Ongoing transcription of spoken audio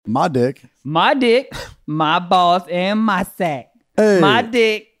My dick. My dick, my balls, and my sack. Hey. My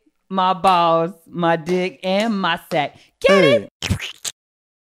dick, my balls, my dick, and my sack. Get it?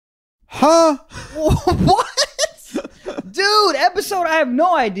 Huh? What? Dude, episode, I have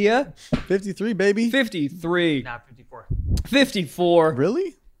no idea. 53, baby. 53. Not 54. 54.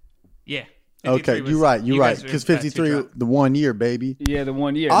 Really? Yeah. Okay, 53 you're right. You're right. guys Because were at 53, 2 drop. the 1 year, baby. Yeah, the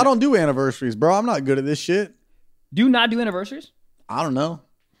 1 year. I don't do anniversaries, bro. I'm not good at this shit. Do you not do anniversaries? I don't know.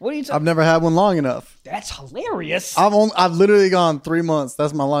 What are you I've talking? never had one long enough. That's hilarious. I've literally gone 3 months.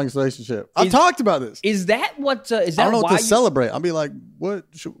 That's my longest relationship. I've talked about this. Is that what? Is I that don't know why what to you? celebrate. I'll be like, what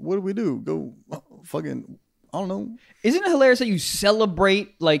do we do? Go fucking, I don't know. Isn't it hilarious that you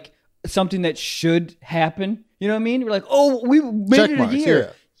celebrate like something that should happen? You know what I mean? We're like, oh, we made Check it marks, a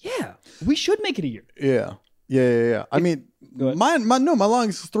year. Yeah, we should make it a year. Yeah. I mean, Go ahead. my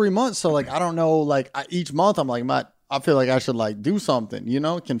longest is 3 months. So like, I don't know. Like each month, I'm like, I feel like I should like do something. You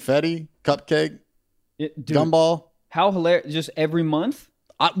know, confetti, cupcake, Dude, gumball. how hilarious! Just every month.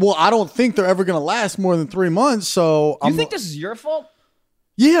 I don't think they're ever gonna last more than 3 months. So You think this is your fault?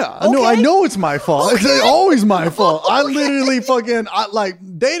 Yeah, I Okay. know it's my fault. It's always my fault. I literally like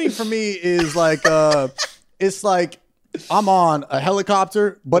dating for me is like it's like I'm on a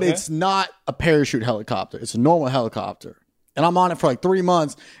helicopter, but Okay. it's not a parachute helicopter. It's a normal helicopter. And I'm on it for like 3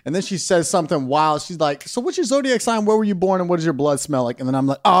 months. And then she says something wild. She's like, so what's your zodiac sign? Where were you born? And what does your blood smell like? And then I'm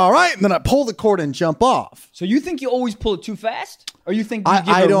like, all right. And then I pull the cord and jump off. So you think you always pull it too fast, or you think you give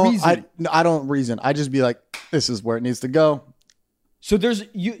I a don't reason? I don't reason. I just be like, this is where it needs to go. So there's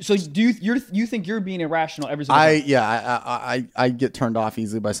you. So do you think you're being irrational every single time? I get turned off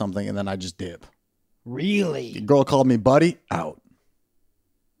easily by something and then I just dip. Really, Girl called me buddy, out.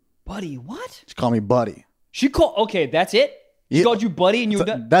 buddy? What? She called me buddy. She called. Okay, that's it. She Yeah. called you buddy, and you were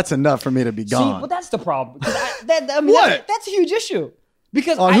done. That's enough for me to be See, gone. well, that's the problem. 'Cause I mean, What? that's a huge issue.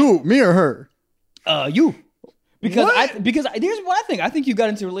 Because On who? Me or her? You. Because What? here's what I think. I think you got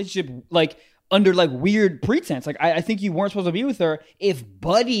into a relationship like under like weird pretense. Like I think you weren't supposed to be with her if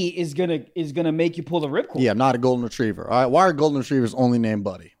Buddy is gonna make you pull the ripcord. Yeah, I'm not a golden retriever. All right, why are golden retrievers only named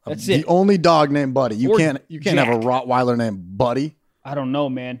Buddy? That's the it. only dog named Buddy. You Or can't have a Jack. Rottweiler named Buddy. I don't know,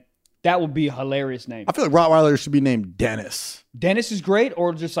 man. That would be a hilarious name. I feel like Rottweilers should be named Dennis. Dennis is great,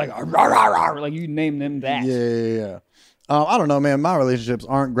 or just like rah, rah, rah, like you name them that. Yeah. I don't know, man. My relationships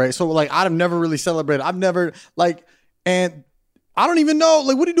aren't great. So like, I've never really celebrated. I've never like, and I don't even know.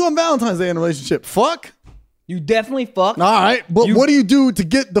 Like, what do you do on Valentine's Day in a relationship? Fuck. You definitely fuck. All right, but You- what do you do to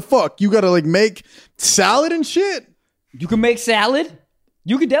get the fuck? You gotta like make salad and shit. You can make salad.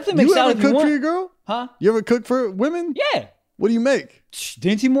 You could definitely make You salad ever if you cook want. for your girl? Huh? You ever cook for women? Yeah. What do you make?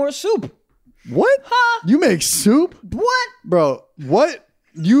 Dinty Moore soup. What? Huh? You make soup, What? bro? What?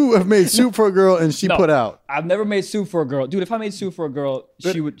 You have made soup for a girl and she No. put out. I've never made soup for a girl. Dude, if I made soup for a girl,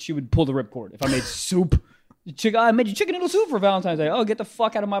 she would pull the ripcord. If I made soup. I made you chicken noodle soup for Valentine's Day. Oh, get the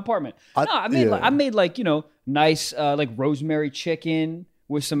fuck out of my apartment. I made like, you know, nice like rosemary chicken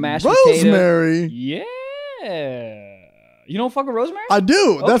with some mashed potato. Rosemary. Yeah. You don't fuck with rosemary? I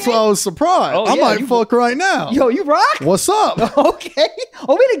do. That's Okay. why I was surprised. Oh, I yeah, might you- fuck right now. Yo, you rock? What's up? Okay.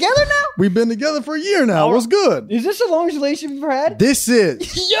 Are we together now? We've been together for a year now. What's good? Is this the longest relationship you've ever had? This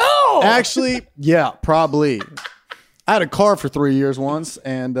is Yo! actually, yeah, probably. I had a car for 3 years once,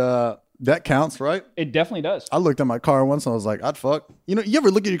 and that counts, right? It definitely does. I looked at my car once and I was like, I'd fuck. You know, you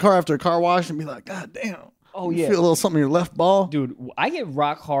ever look at your car after a car wash and be like, God damn. Oh, You yeah. feel a little something in your left ball. Dude, I get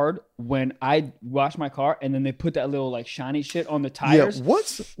rock hard when I wash my car and then they put that little like shiny shit on the Yeah, tires.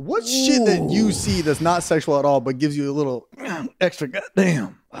 what's shit that you see that's not sexual at all, but gives you a little extra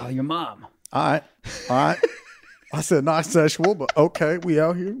goddamn? Oh, your mom. All right. I said not sexual, but okay, we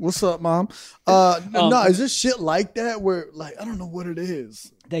out here. What's up, mom? No, is this shit like that where like I don't know what it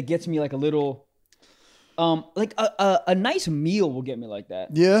is? That gets me like a little like a nice meal will get me like that.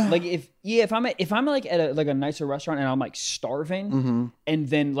 Yeah. Like if I'm like at a nicer restaurant and I'm like starving and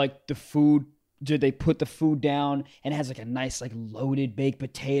then like the food they put the food down and it has like a nice like loaded baked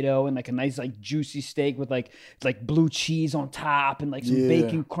potato and like a nice like juicy steak with like blue cheese on top and like some Yeah.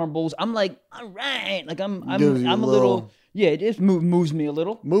 bacon crumbles. I'm like, all right. Like I'm Gives you a a little little- yeah, it just moves me a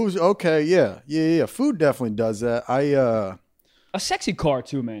little. Moves okay, yeah. Food definitely does that. A sexy car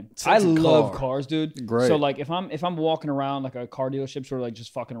too, man. Sexy I love car. cars, dude. Great. So like if I'm walking around like a car dealership, sort of like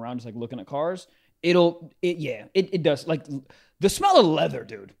just fucking around, just like looking at cars, it does. Like the smell of leather,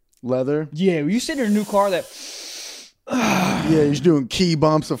 dude. Leather. Yeah, you sit in a new car that Yeah, he's doing key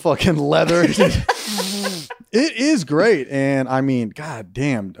bumps of fucking leather. It is great, and I mean, god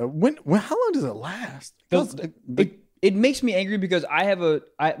damn, when how long does it last? it makes me angry because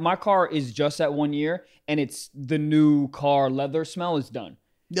my car is just at 1 year and it's the new car leather smell is done.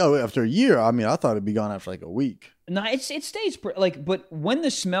 Yo, after a year, I mean, I thought it'd be gone after like a week. No, it stays like, but when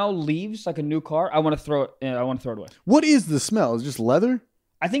the smell leaves, like a new car, I want to throw it. I want to throw it away. What is the smell? Is it just leather?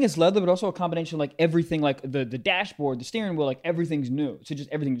 I think it's leather, but also a combination like everything, like the dashboard, the steering wheel, like everything's new. So just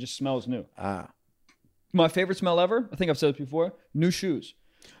everything just smells new. My favorite smell ever. I think I've said this before. New shoes.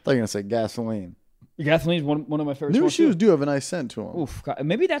 I thought you were gonna say gasoline. Gasoline is one of my favorite. New smells shoes too. do have a nice scent to them. Oof, God,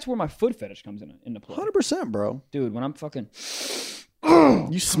 maybe that's where my foot fetish comes into play. 100%, bro. Dude, when I'm fucking.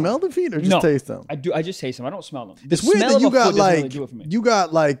 You smell the feet or just taste them? I do. I just taste them. I don't smell them. It's weird that you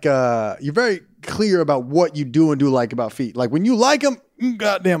got like you're very clear about what you do and do like about feet. Like when you like them, you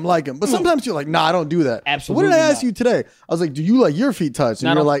goddamn like them. But sometimes you're like, nah, I don't do that. Absolutely. So what did I ask you today? I was like, do you like your feet touched?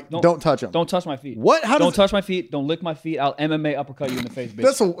 And you're like, don't touch them. Don't touch my feet. What? How don't touch my feet. Don't lick my feet. I'll MMA uppercut you in the face,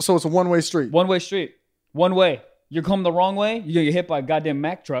 bitch. So it's a one-way street. One-way street. One way. You're coming the wrong way, you're gonna get hit by a goddamn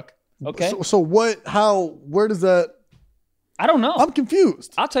Mack truck. Okay. So what? How? Where does that? I don't know. I'm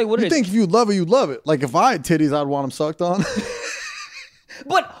confused. I'll tell you what it is. You think if you love it, you'd love it. Like if I had titties, I'd want them sucked on.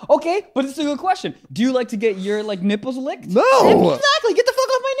 But it's a good question. Do you like to get your like nipples licked? No. Exactly. Get the fuck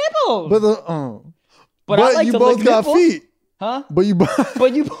off my nipples. But I like you to both lick got nipples. feet. Huh? But you both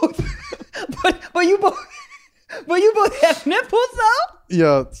have nipples though?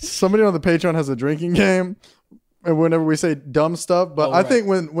 Yeah, somebody on the Patreon has a drinking game, and whenever we say dumb stuff, but I think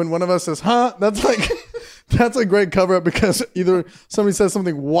when one of us says "huh," that's like that's a great cover up because either somebody says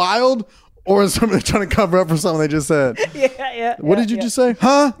something wild or somebody trying to cover up for something they just said. Yeah. What did you just say?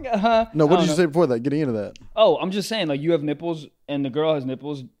 Huh? Uh-huh. No, what did you say before that? Getting into that. Oh, I'm just saying, like you have nipples and the girl has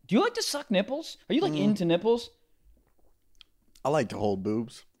nipples. Do you like to suck nipples? Are you like into nipples? I like to hold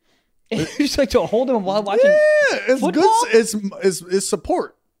boobs. You just like to hold them while watching. Yeah, it's football? good. It's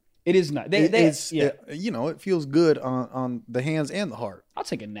support. It is not. It feels good on the hands and the heart. I'll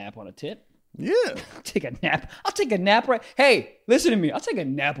take a nap on a tit. Yeah. I'll take a nap right. Hey, listen to me. I'll take a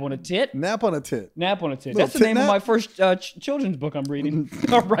nap on a tit. Nap on a tit. Nap on a tit. Little That's the tit name nap? of my first children's book I'm reading.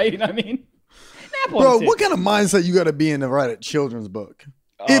 I'm writing, I mean. Nap on Bro, a tit. what kind of mindset you got to be in to write a children's book?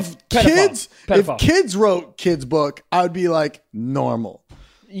 If Pedophile. kids wrote kids' book, I would be like normal.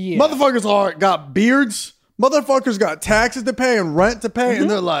 Yeah. Motherfuckers got beards. Motherfuckers got taxes to pay and rent to pay, and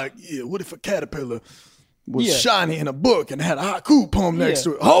they're like, yeah, what if a caterpillar was shiny in a book and had a haiku poem next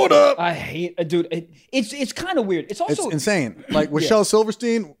to it? Hold up. I hate, dude. It's kind of weird. It's also It's insane. Like with Shel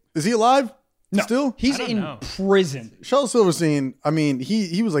Silverstein, is he alive? No, Still? He's in prison. Shel Silverstein, I mean,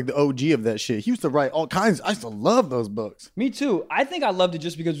 he was like the OG of that shit. He used to write all kinds. I used to love those books. Me too. I think I loved it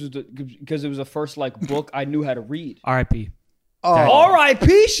just because it was the first like book I knew how to read. R.I.P.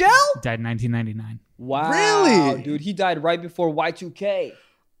 R.I.P. Shell? Died in 1999. Wow. Really? Dude, he died right before Y2K.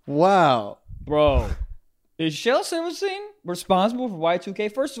 Wow. Bro. Is Shel Silverstein responsible for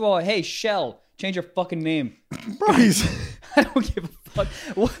Y2K? First of all, hey, Shell, change your fucking name. Bro, I don't give a fuck.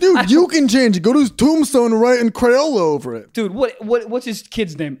 Dude, you can change it. Go to his tombstone and write in Crayola over it. Dude, what's his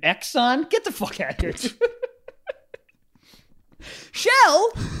kid's name? Exxon? Get the fuck out of here.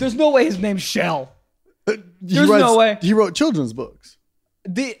 Shell? There's no way his name's Shell. There's no way. He wrote children's books.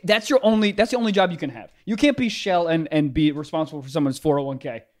 That's the only job you can have. You can't be Shell and be responsible for someone's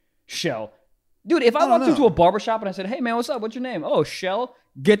 401k. Shell. Dude, if I walked into a barbershop and I said, hey man, what's up? What's your name? Oh, Shell?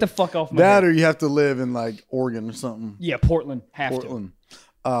 Get the fuck off my head. Or you have to live in like Oregon or something. Yeah, Portland. Portland.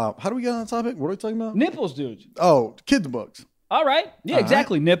 How do we get on that topic? What are we talking about? Nipples, dude. Oh, kids' books. All right. Yeah,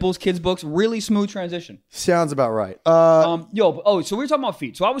 exactly. Right. Nipples, kids' books, really smooth transition. Sounds about right. So we were talking about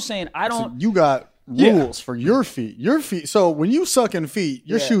feet. So I was saying So you got rules for your feet. So when you suck in feet,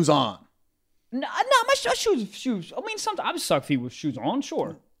 your shoes on. No, my shoes. I mean, sometimes I suck feet with shoes on,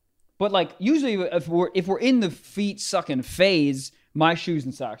 sure. But like usually if we're in the feet sucking phase, my shoes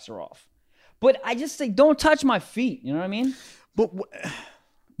and socks are off. But I just say don't touch my feet, you know what I mean? But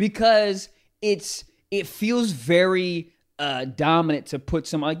because it feels very dominant to put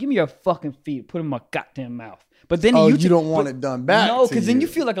some give me your fucking feet, put them in my goddamn mouth. But then you don't want it done back. No, because then you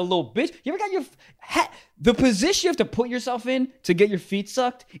feel like a little bitch. You ever got the position you have to put yourself in to get your feet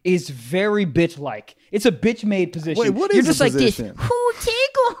sucked is very bitch-like. It's a bitch-made position. Wait, what is You're just the like position? this. Ooh,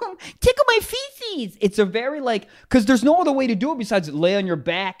 tickle my feetsies. It's a very because there's no other way to do it besides lay on your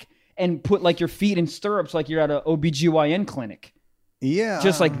back and put like your feet in stirrups like you're at an OBGYN clinic. Yeah,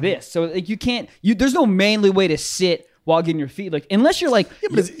 just like this. So like you can't. There's no manly way to sit while getting your feet unless you're like. Yeah,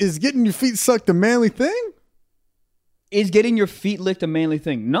 but is getting your feet sucked a manly thing? Is getting your feet licked a manly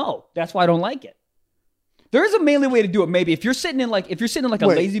thing? No, that's why I don't like it. There is a manly way to do it. Maybe if you're sitting in like a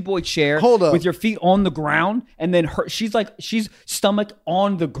lazy boy chair with your feet on the ground, and then she's stomach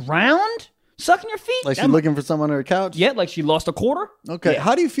on the ground, Sucking your feet. Like she's looking for someone on her couch? Yeah, like she lost a quarter. Okay. Yeah.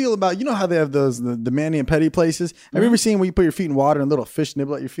 How do you feel about, you know how they have the Manny and Petty places? Have you ever seen when you put your feet in water and little fish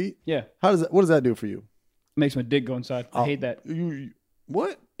nibble at your feet? Yeah. What does that do for you? Makes my dick go inside. I hate that.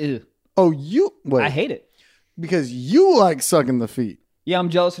 What? Ew. Oh, wait. I hate it. Because you like sucking the feet. Yeah, I'm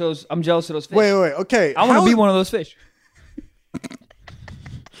jealous of those fish. Wait. Okay. I want to be one of those fish.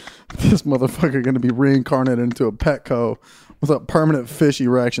 This motherfucker going to be reincarnated into a Petco with a permanent fish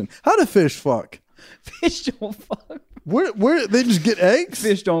erection. How do fish fuck? Fish don't fuck. Where they just get eggs?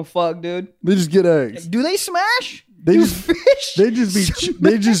 Fish don't fuck, dude. They just get eggs. Do they smash? They Do just fish.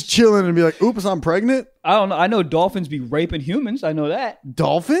 They just chilling and be like, "Oops, I'm pregnant." I don't know. I know dolphins be raping humans. I know that.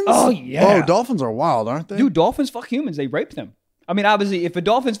 Dolphins? Oh, yeah. Oh, dolphins are wild, aren't they? Dude, dolphins fuck humans. They rape them. I mean, obviously, if a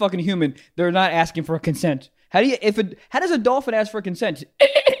dolphin's fucking a human, they're not asking for consent. How does a dolphin ask for consent?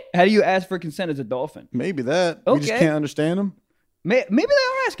 How do you ask for consent as a dolphin? Maybe that. We just Okay. can't understand them. Maybe they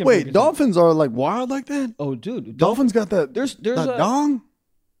are asking. for Wait, consent. dolphins are like wild like that? Oh, dude, Dolphins got that. There's that a dong.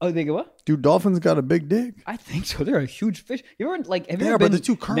 Oh, they go what? Dude, dolphins got a big dick. I think so. They're a huge fish. You ever like? Have you Yeah, ever but been they're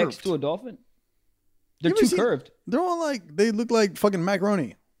too curved. next to a dolphin? They're You ever too seen- curved. They're all like they look like fucking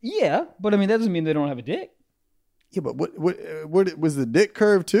macaroni. Yeah, but I mean that doesn't mean they don't have a dick. Yeah, but what was the dick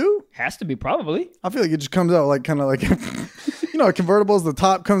curved too? Has to be probably. I feel like it just comes out like kind of like you know, convertibles. The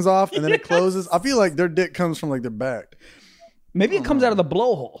top comes off and then it closes. I feel like their dick comes from like their back. Maybe it comes out of the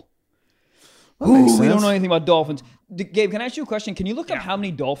blowhole. That makes We don't sense. know anything about dolphins. Gabe, can I ask you a question? Can you look up how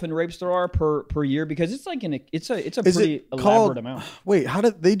many dolphin rapes there are per year? Because it's like it's a Is pretty it elaborate called? amount. Wait, how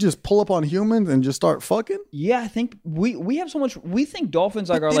did they just pull up on humans and just start fucking? Yeah, I think we have so much. We think dolphins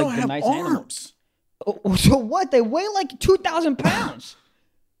like are They like don't the have nice arms. animals. Oh, so what? They weigh like 2,000 pounds.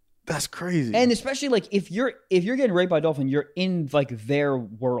 That's crazy. And especially like if you're getting raped by a dolphin, you're in like their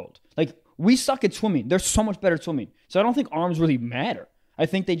world. Like we suck at swimming. They're so much better at swimming. So I don't think arms really matter. I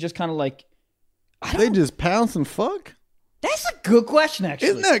think they just kind of like. They just pounce and fuck? That's a good question, actually.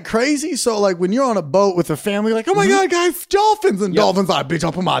 Isn't that crazy? So, like, when you're on a boat with a family, like, oh my God, guys, dolphins. And dolphins, like, bitch,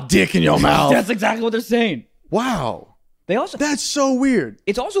 I'll put my dick in your mouth. That's exactly what they're saying. Wow. They also. That's so weird.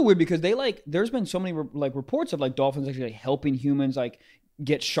 It's also weird because they like. There's been so many like reports of like dolphins actually like, helping humans like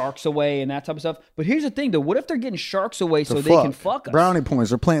get sharks away and that type of stuff. But here's the thing, though. What if they're getting sharks away so they can fuck us? Brownie points.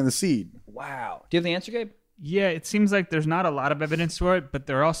 They're planting the seed. Wow. Do you have the answer, Gabe? Yeah, it seems like there's not a lot of evidence for it, but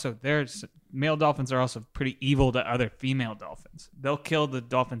there's male dolphins are also pretty evil to other female dolphins. They'll kill the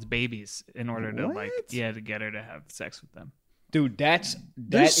dolphin's babies in order to to get her to have sex with them. Dude,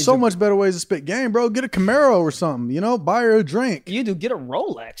 There's so much better ways to spit game, bro. Get a Camaro or something, you know? Buy her a drink. You do get a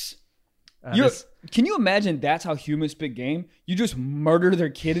Rolex. This- Can you imagine that's how humans spit game? You just murder their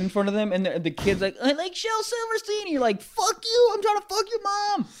kid in front of them, and the kid's like, I like Shel Silverstein. And you're like, fuck you, I'm trying to fuck your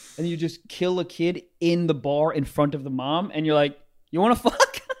mom. And you just kill a kid in the bar in front of the mom, and you're like, you want to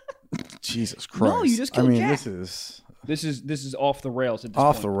fuck? Jesus Christ. No, you just killed Jack. This is off the rails at this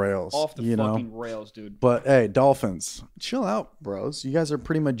Off point. the rails. Off the you fucking know? rails, dude. But hey, dolphins, chill out, bros. You guys are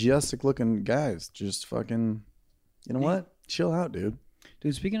pretty majestic looking guys. Just fucking, you know what? Chill out, dude.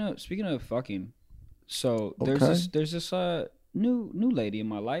 Dude, speaking of fucking, so Okay. there's this new lady in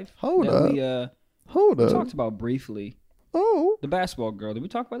my life. Hold that up. we Hold up. talked about briefly. Oh, The basketball girl. Did we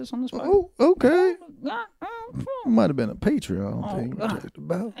talk about this on this podcast? oh, okay. Oh, Might have been a Patreon thing we talked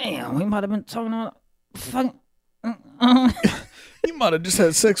about. damn, we might have been talking about fucking. You might have just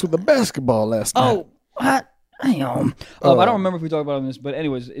had sex with a basketball last night. Oh, what? Damn. I don't remember if we talked about this, but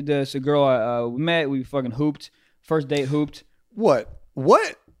anyways, it's a girl we met. We fucking hooped. First date hooped. What?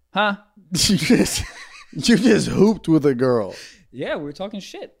 Huh? you just hooped with a girl. Yeah, we were talking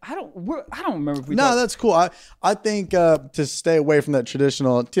shit. I don't remember if we. No, talked. that's cool. I think to stay away from that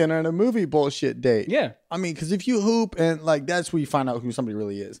traditional dinner and a movie bullshit date. Yeah. I mean, because if you hoop and like that's where you find out who somebody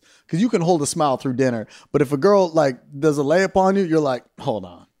really is. Because you can hold a smile through dinner, but if a girl like does a layup on you, you're like, hold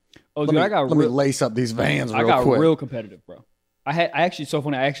on. Oh, dude, Let me lace up these Vans real quick. real competitive, bro. I actually so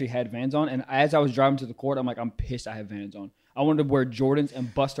funny. I actually had Vans on, and as I was driving to the court, I'm like, I'm pissed. I have Vans on. I wanted to wear Jordans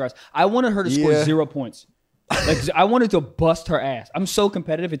and bust her ass. I wanted her to score 0 points. Like I wanted to bust her ass. I'm so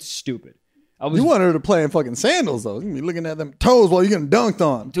competitive. It's stupid. You want her to play in fucking sandals though. You can be looking at them toes while you're getting dunked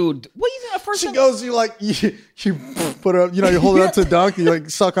on. dude. What do you think? First She time? goes, you like you put her up, you hold her up to dunk, you like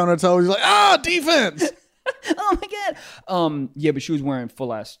suck on her toes. You're like, defense. Oh my god. Yeah, but she was wearing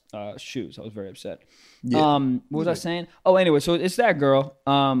full ass shoes. I was very upset. Yeah. What was I saying? Oh, anyway, so it's that girl.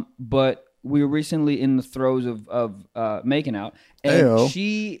 But we were recently in the throes of making out, and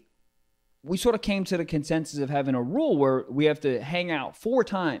Ayo. we sort of came to the consensus of having a rule where we have to hang out 4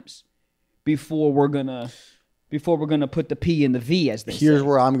 times before we're gonna put the P in the V, as they say. Here's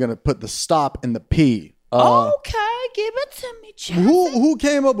where I'm gonna put the stop in the P. Okay. give it to me, Chaz. Who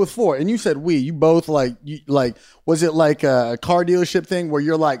came up with 4? And you said we. You both like was it like a car dealership thing where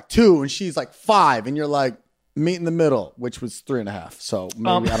you're like 2 and she's like 5 and you're like meet in the middle, which was 3.5. So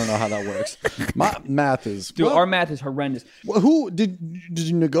maybe I don't know how that works. My math is Dude, our math is horrendous. Who did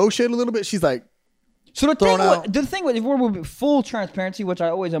you negotiate a little bit? She's like, so the thing with if we're with full transparency, which I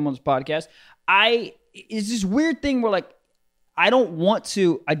always am on this podcast, it's this weird thing where like I didn't want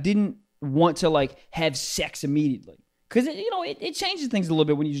to like have sex immediately because it changes things a little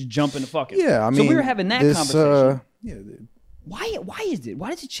bit when you just jump into fucking. Yeah, I mean, so we were having that conversation. Yeah. Why is it?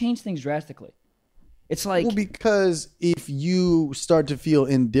 Why does it change things drastically? It's like because if you start to feel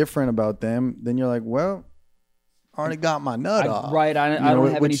indifferent about them, then you're like, well, I already got my nut off. Right. I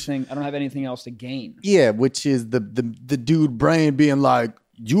don't have anything. I don't have anything else to gain. Yeah, which is the dude brain being like,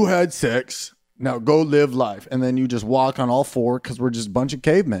 you had sex, now go live life, and then you just walk on all 4 because we're just a bunch of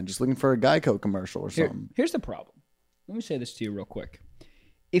cavemen just looking for a Geico commercial or something. Here's the problem. Let me say this to you real quick.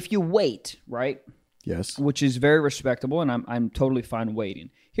 If you wait, right? Yes. Which is very respectable, and I'm totally fine waiting.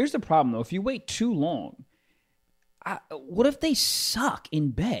 Here's the problem, though. If you wait too long, what if they suck in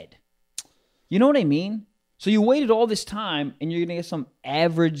bed? You know what I mean? So you waited all this time, and you're going to get some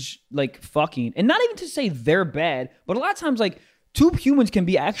average, like, fucking. And not even to say they're bad, but a lot of times, like, 2 humans can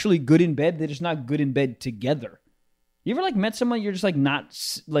be actually good in bed. They're just not good in bed together. You ever, like, met someone you're just, like,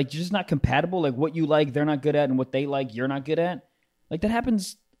 you're just not compatible? Like, what you like, they're not good at, and what they like, you're not good at? Like, that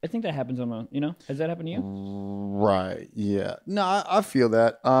happens. I think that happens on has that happened to you? Right. Yeah. No, I feel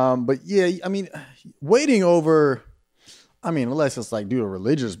that. But yeah, I mean, waiting over, unless it's like due to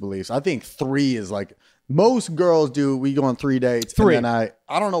religious beliefs, I think 3 is like most girls do. We go on 3 dates. 3. And then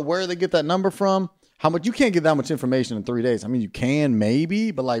I don't know where they get that number from. How much, you can't get that much information in 3 days. I mean, you can maybe,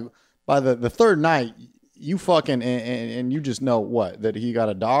 but like by the 3rd night, you fucking, and you just know that he got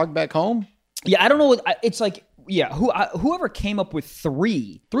a dog back home. Yeah. I don't know. It's like, yeah, whoever came up with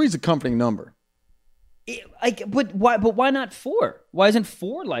 3. 3 is a comforting number. But why not 4? Why isn't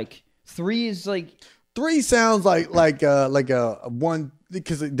 4 like 3 is like 3 sounds like a one,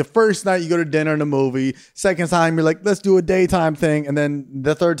 because the first night you go to dinner and a movie, second time you're like, let's do a daytime thing, and then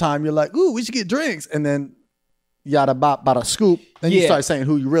the 3rd time you're like, ooh, we should get drinks, and then yada bada scoop, then you start saying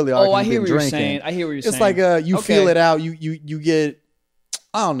who you really are. Oh, I hear what you're saying. It's like you feel it out. You get.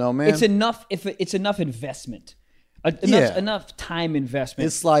 I don't know, man. It's enough it's enough investment. Enough time investment.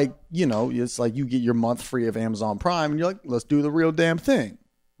 It's like, it's like you get your month free of Amazon Prime and you're like, let's do the real damn thing.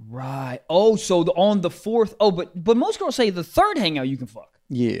 Right. Oh, so on the 4th. Oh, but most girls say the 3rd hangout you can fuck.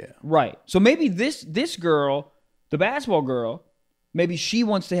 Yeah. Right. So maybe this girl, the basketball girl, maybe she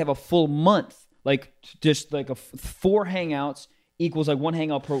wants to have a full month, like just like 4 hangouts equals like 1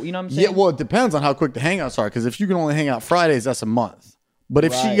 hangout per. You know what I'm saying? Yeah. Well, it depends on how quick the hangouts are. Because if you can only hang out Fridays, that's a month. But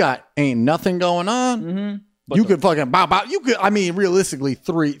if she ain't nothing going on, you could fucking bow. You could. I mean, realistically,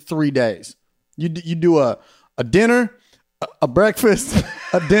 3 days. You do a dinner, a breakfast,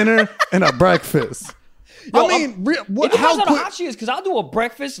 a dinner, and a breakfast. Yo, I mean, it depends how on quick? how hot she is, because I'll do a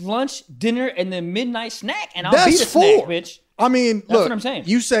breakfast, lunch, dinner, and then midnight snack, and I'll That's be the 4. snack, bitch. I mean, That's look, what I'm saying.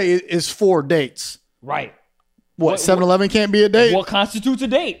 You say it's 4 dates. Right. What, 7-Eleven can't be a date? What constitutes a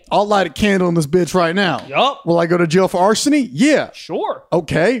date? I'll light a candle in this bitch right now. Yup. Will I go to jail for larceny? Yeah. Sure.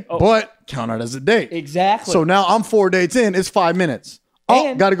 Okay, but count it as a date. Exactly. So now I'm 4 dates in. It's 5 minutes.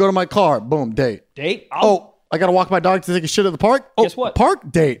 Oh, got to go to my car. Boom, date. Date. I got to walk my dog to take a shit at the park. Oh, guess what?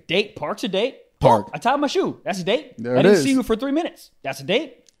 Park, date. Date. Park's a date. Park. I tied my shoe. That's a date. There I it didn't is. see you for 3 minutes. That's a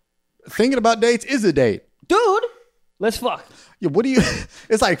date. Thinking about dates is a date. Dude, let's fuck. Yeah, what do you...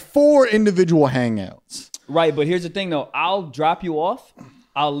 It's like 4 individual hangouts. Right, but here's the thing, though. I'll drop you off.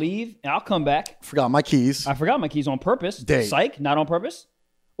 I'll leave, and I'll come back. Forgot my keys. I forgot my keys on purpose. Date. Psych, not on purpose.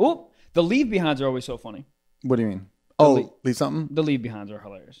 Oop. The leave behinds are always so funny. What do you mean? Oh, leave something? The leave behinds are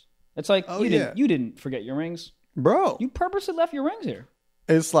hilarious. It's like, you didn't forget your rings. Bro. You purposely left your rings here.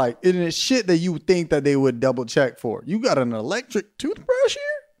 It's like, it is shit that you would think that they would double check for. You got an electric toothbrush here?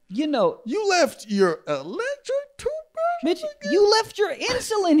 You left your electric toothbrush? Mitch, you left your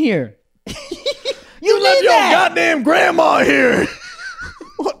insulin here. You left your goddamn grandma here.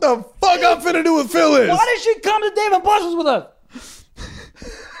 What the fuck I'm finna do with Phyllis? Why did she come to Dave & Buster's with us?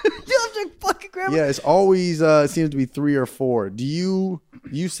 You left your fucking grandma. Yeah, it's always seems to be 3 or 4. Do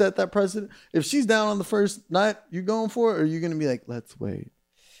you set that precedent? If she's down on the first night, you going for it, or are you gonna be like, let's wait?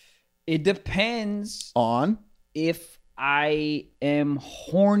 It depends on if I am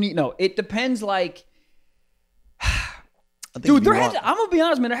horny. No, it depends. Like, dude, I'm gonna be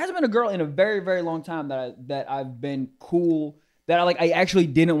honest, man. There hasn't been a girl in a very, very long time that I've been cool that I actually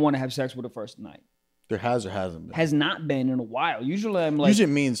didn't want to have sex with the first night. There has or hasn't been. Has not been in a while. Usually I'm like, Usually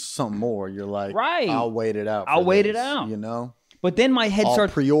it means something more. You're like, Right. I'll wait it out. I'll for wait it this, out. You know? but then my head I'll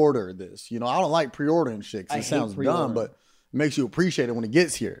starts. pre-order this. You know, I don't like pre-ordering shit 'cause I it hate sounds dumb, pre-ordering. but it makes you appreciate it when it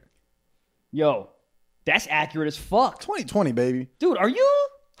gets here. Yo, that's accurate as fuck. 2020, baby. Dude, are you?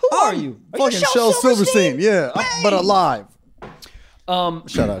 Who are you? Are you Fucking Shel Silverstein. Yeah, but alive. Um,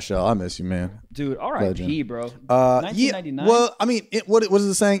 Shout out, Shel. I miss you, man. dude, R.I.P., Legend. bro. Yeah. 1999. Well, I mean, what is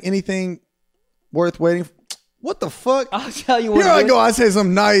it saying? Anything worth waiting for? What the fuck? I'll tell you what. Here it I is. go. I say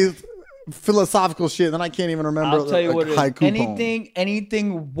some nice philosophical shit, then I can't even remember. I'll tell you what it is. Haiku poem.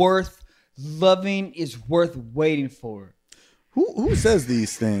 Anything worth loving is worth waiting for. Who says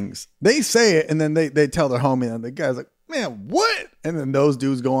these things? They say it, and then they tell their homie, and the guy's like, "Man, what?" And then those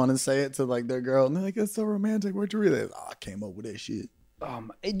dudes go on and say it to like their girl, and they're like, "It's so romantic." What you really? Oh, I came up with that shit.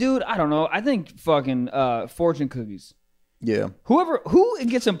 Dude, I don't know. I think fucking fortune cookies. Yeah. Who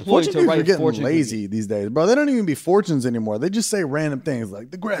gets employed Fortune to cookies are write getting fortune lazy cookies? these days, bro. They don't even be fortunes anymore. They just say random things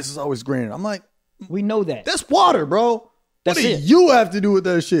like the grass is always greener. I'm like, We know that. that's water, bro. That's what do it. you have to do with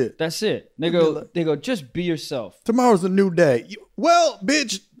that shit? That's it. They go. Just be yourself. Tomorrow's a new day. Well,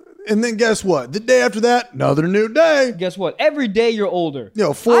 bitch. And then guess what? The day after that, another new day. Guess what? Every day you're older.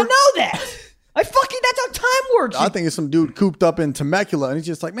 Yo, I know that. That's how time works. I think it's some dude cooped up in Temecula, and he's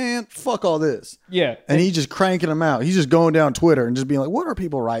just like, man, fuck all this. Yeah, And he's just cranking them out. He's just going down Twitter and just being like, what are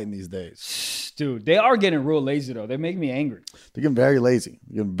people writing these days? dude, they are getting real lazy though. They make me angry. They're getting very lazy.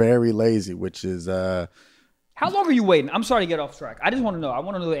 They're getting very lazy, which is How long are you waiting? I'm sorry to get off track. I just want to know. I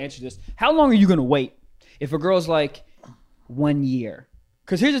want to know the answer to this. How long are you going to wait if a girl's like 1 year?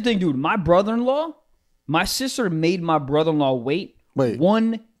 Because here's the thing, dude. My sister made my brother-in-law wait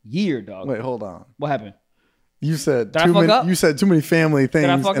 1 year, dog. wait, hold on. What happened? You said Did I fuck up? You said too many family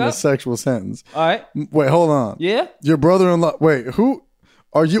things fuck in a up? sexual sentence. All right. Wait, hold on. Yeah? Your brother-in-law. Wait, who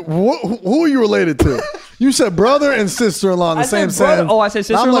are you? Who are you related to? You said brother and sister-in-law in the I said same brother- sentence. oh, I said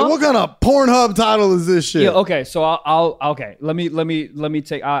And I'm sister-in-law? like, what kind of Pornhub title is this shit? Yeah, okay. So I'll okay. Let me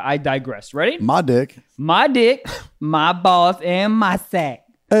take I digress. Ready? My dick. My dick, my balls, and my sack.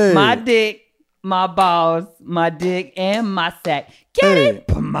 Hey. My dick, my balls, my dick, and my sack. Get Hey. it?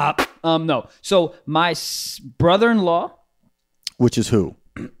 Pump. No. So my brother-in-law, Which is who?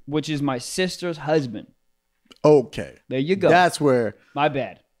 which is my sister's husband. Okay. There you go. That's where. My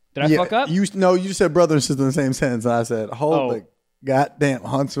bad. Did I fuck up? You said brother and sister in the same sentence. And I said, hold the goddamn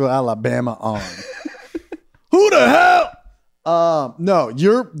Huntsville, Alabama on. Who the hell? No,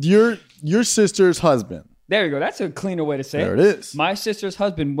 your sister's husband. There you go. That's a cleaner way to say There it. it is. My sister's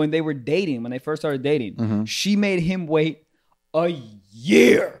husband, when they first started dating, Mm-hmm. she made him wait a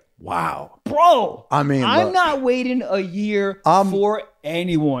year. Wow. Bro, I mean, I'm look. not waiting a year for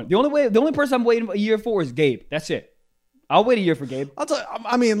anyone. The only person I'm waiting a year for is Gabe. That's it. I'll wait a year for Gabe. I'll tell you,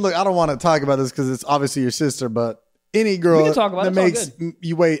 I mean, look, I don't want to talk about this because it's obviously your sister, but any girl We can talk about that it. It's all makes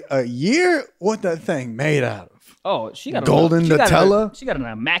you wait a year, what that thing made out of? Oh, she got Golden Nutella? She got an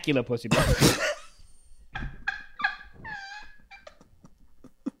immaculate pussy, bro.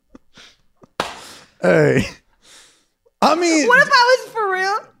 Hey, I mean, What if I was for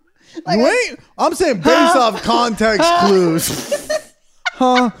real? you ain't. I'm saying based off context clues.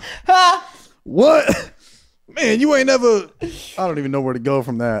 Huh? What? Man, you ain't never. I don't even know where to go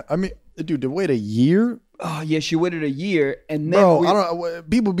from that. I mean, dude, to wait a year, Oh yeah, she waited a year, and then bro. I don't know.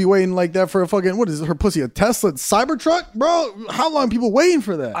 People be waiting like that for a fucking. What is her pussy? A Tesla Cybertruck, bro? How long people waiting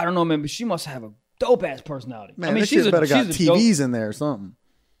for that? I don't know, man, but she must have a dope ass personality. Man, I mean, that shit better got dope- TVs in there or something.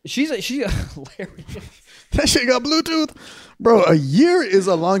 She's hilarious. That shit got Bluetooth, bro. A year is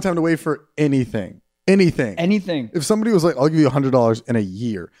a long time to wait for anything. Anything. If somebody was like, "I'll give you $100 in a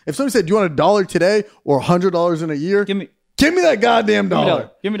year," if somebody said, "Do you want $1 today or $100 in a year?" Give me that goddamn dollar.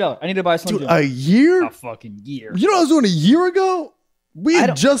 Give me a dollar. I need to buy Slim Dude, Jim. a year? A fucking year. You know what I was doing a year ago? We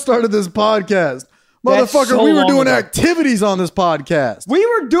had just started this podcast. That's Motherfucker, so we were long doing ago. activities on this podcast. We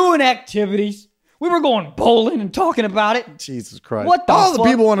were doing activities. We were going bowling and talking about it. Jesus Christ. What the All fuck? the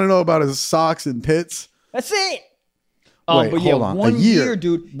people want to know about is socks and tits. That's it. Wait, but yeah, hold on. A 1 year? year,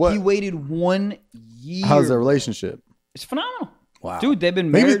 dude. What? He waited 1 year. How's their relationship? It's phenomenal. Wow. Dude, they've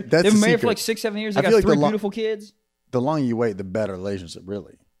been Maybe married. that's They've been the married for secret. like 6-7 years. They I got feel like 3 the lo- beautiful kids. The longer you wait, the better relationship,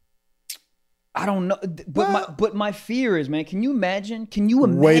 really. I don't know, but my fear is, man. Can you imagine?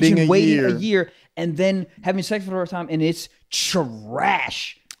 Waiting a waiting a year. year and then having sex for the first time and it's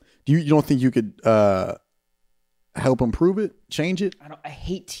trash? You don't think you could help improve it, change it? I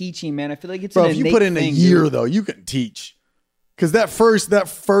hate teaching, man. I feel like it's Bro, an if you innate put in a thing, year dude. though, you can teach. Cause that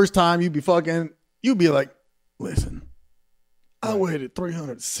first time you'd be like, listen, I waited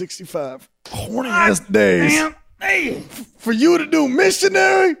 365 horny ass days Hey, for you to do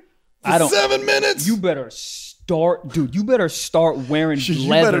missionary. For 7 minutes? You better start, dude. You better start wearing You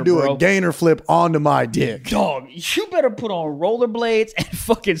leather, better do bro. a gainer flip onto my dick. Dog, you better put on rollerblades and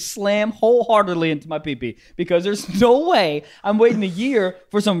fucking slam wholeheartedly into my pee-pee because there's no way I'm waiting a year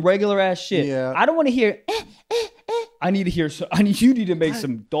for some regular ass shit. Yeah. I don't want to hear. I need to hear. You need to make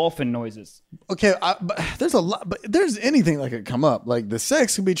some dolphin noises. Okay, but there's a lot. But there's anything that could come up. Like the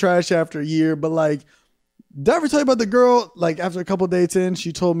sex could be trash after a year. But like, did I ever tell you about the girl? Like after a couple dates in,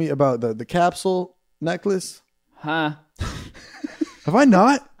 she told me about the capsule necklace. Huh? Have I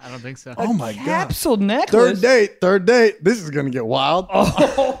not? I don't think so. Oh my god! Capsule necklace. Third date. This is gonna get wild.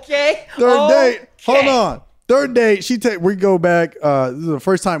 Oh, okay. Third date. Okay. Hold on. Third date. We go back. This is the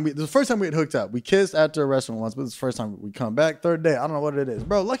first time we had hooked up. We kissed after a restaurant once, but this is the first time we come back. Third date. I don't know what it is,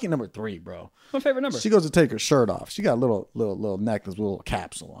 bro. Lucky number 3, bro. My favorite number. She goes to take her shirt off. She got a little necklace with a little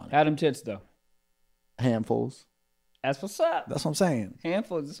capsule on it. Adam tits though. Handfuls. That's what's up. That's what I'm saying.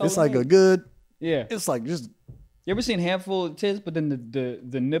 Handfuls. It's like a good. Yeah. It's like just. You ever seen handful of tits, but then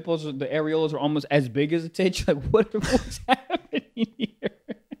the nipples, the areolas are almost as big as the tits? You're like, what's happening here?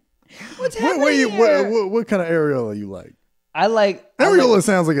 What's happening here? What kind of areola you like? I like Areola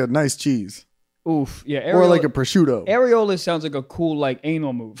sounds like a nice cheese. Oof, yeah. Or like a prosciutto. Areola sounds like a cool like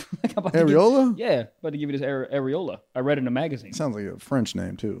anal move. Like, I'm about to Areola? yeah, about to give you this areola. I read it in a magazine. Sounds like a French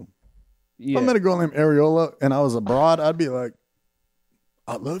name too. Yeah. If I met a girl named Areola and I was abroad, I'd be like,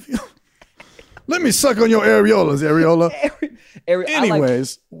 I love you. Let me suck on your areolas, Areola.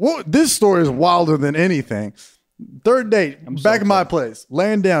 Anyways, this story is wilder than anything. Third date, back in my place,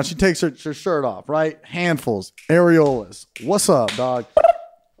 laying down. She takes her shirt off, right? Handfuls, areolas. What's up, dog?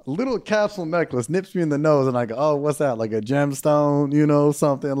 A little capsule necklace nips me in the nose, and I go, oh, what's that? Like a gemstone,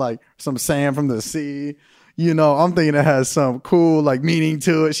 something like some sand from the sea. I'm thinking it has some cool like meaning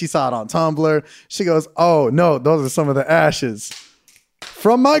to it. She saw it on Tumblr. She goes, oh, no, those are some of the ashes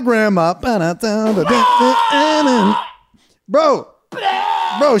from my grandma. Bro,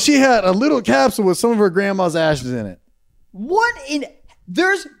 she had a little capsule with some of her grandma's ashes in it. What in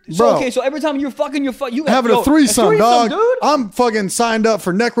there's Bro. okay, so every time you're fucking you Having a threesome, dog. dude? I'm fucking signed up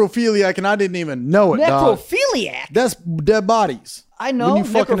for necrophiliac and I didn't even know it, dog. Necrophiliac. That's dead bodies. I know. When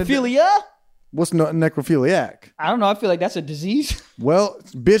you fucking Necrophilia? What's necrophiliac? I don't know. I feel like that's a disease. Well,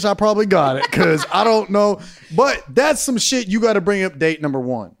 bitch, I probably got it because I don't know. But that's some shit you got to bring up date number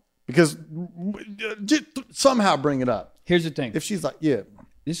 1 because just somehow bring it up. Here's the thing. If she's like, yeah.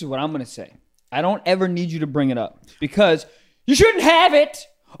 This is what I'm going to say. I don't ever need you to bring it up because you shouldn't have it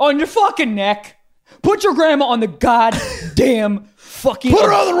on your fucking neck. Put your grandma on the goddamn fucking... Put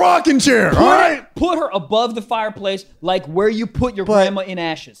her on the rocking chair, all right? Put her above the fireplace like where you put your grandma in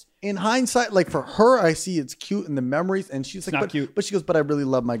ashes. In hindsight, like for her, I see it's cute in the memories, and she's like, not but, cute. But she goes, but I really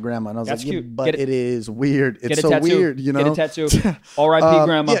love my grandma, and I was That's like, yeah, cute. but it is weird. It's so tattoo. weird, Get a tattoo. R.I.P.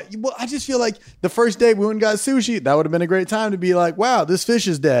 grandma. Yeah, well, I just feel like the first day we went and got sushi, that would have been a great time to be like, wow, this fish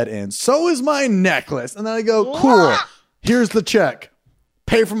is dead, and so is my necklace. And then I go, cool. Here's the check.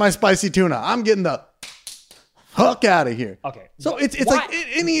 Pay for my spicy tuna. I'm getting the fuck out of here. Okay. So it's like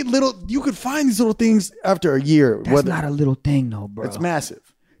any little, you could find these little things after a year. That's not a little thing, though, bro. It's massive.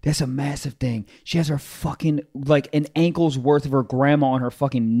 That's a massive thing. She has her fucking, like, an ankle's worth of her grandma on her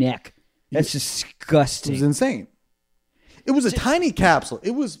fucking neck. That's disgusting. It was insane. It was a tiny capsule.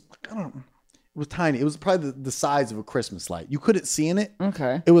 It was, I don't know. It was tiny. It was probably the size of a Christmas light. You couldn't see in it.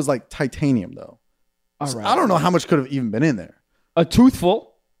 Okay. It was like titanium, though. All So right. I don't know how much could have even been in there. A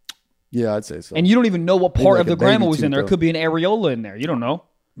toothful. Yeah, I'd say so. And you don't even know what Maybe part like of a the grandma baby was in tooth, there. It though. could be an areola in there. You don't know.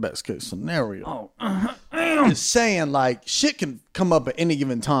 Best case scenario. Oh. I'm just saying, like, shit can come up at any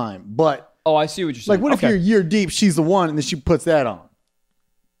given time. But, Oh, I see what you're saying. like, what if you're a year deep, she's the one, and then she puts that on?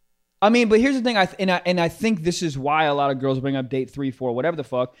 I mean, but here's the thing. I think this is why a lot of girls bring up date 3, 4, whatever the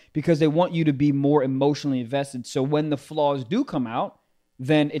fuck, because they want you to be more emotionally invested. So when the flaws do come out,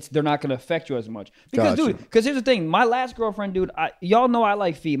 then they're not going to affect you as much. Because, Gotcha. dude, because here's the thing. My last girlfriend, dude, y'all know I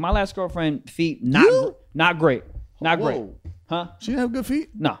like feet. My last girlfriend, feet, not great. Not great. Whoa. Huh? She didn't have good feet?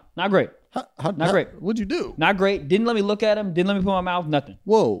 No, not great. Not great. What'd you do? Not great. Didn't let me look at him. Didn't let me put my mouth. Nothing.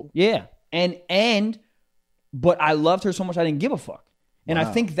 Whoa. Yeah. But I loved her so much I didn't give a fuck. And I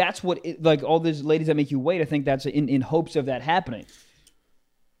think that's what, like all these ladies that make you wait, I think that's in hopes of that happening.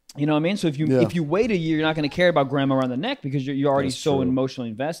 You know what I mean? So if you wait a year, you're not going to care about grandma around the neck because you're already That's so true. emotionally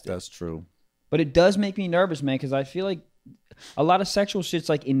invested. That's true. But it does make me nervous, man, because I feel like a lot of sexual shit's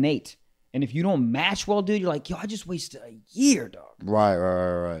like innate. And if you don't match well, dude, you're like, yo, I just wasted a year, dog.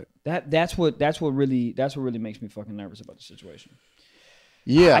 Right. That's what really makes me fucking nervous about the situation.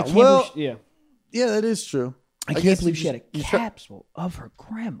 Yeah. I can't believe, yeah, that is true. I can't believe she had a capsule of her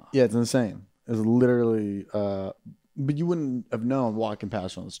grandma. Yeah, it's insane. It's literally But you wouldn't have known walking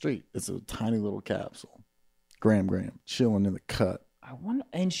past on the street. It's a tiny little capsule. Graham, chilling in the cut. I wonder.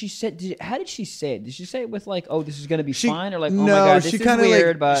 And she said, how did she say it? Did she say it with like, "Oh, this is gonna be fine," or like, "Oh no, my god, this she is kinda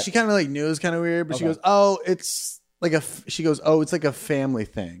weird"? like, But she kind of like knew it was kind of weird. But she Okay. goes, "Oh, it's like a." She goes, "Oh, it's like a family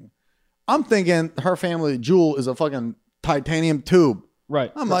thing." I'm thinking her family jewel is a fucking titanium tube.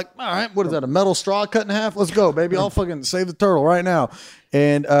 right. I'm like, all right, what is that? A metal straw cut in half? Let's go, baby. I'll fucking save the turtle right now.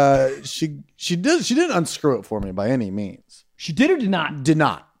 And she didn't unscrew it for me by any means. She did or did not? Did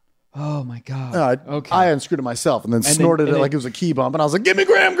not. Oh my god. Okay. I unscrewed it myself and then snorted it like it was a key bump, and I was like, "Give me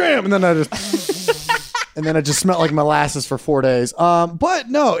Graham," and then I just and then it just smelled like molasses for 4 days. But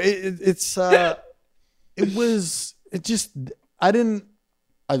no, I didn't.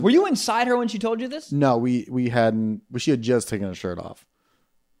 Were you inside her when she told you this? No, we hadn't. She had just taken her shirt off.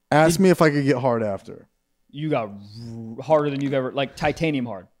 Asked me if I could get hard after. You got harder than you've ever, like titanium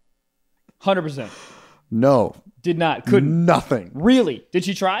hard. 100%. No, Did not. Couldn't. nothing, Really? Did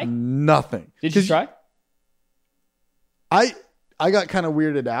she try? nothing. Did she try? I got kind of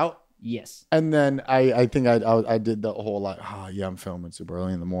weirded out. Yes. And then I think I did the whole like, oh yeah, I'm filming super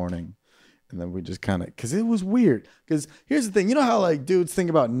early in the morning. And then we just kind of, because it was weird. Because here's the thing. You know how like dudes think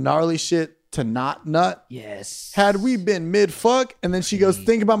about gnarly shit to not nut? Yes. Had we been mid-fuck, and then she goes,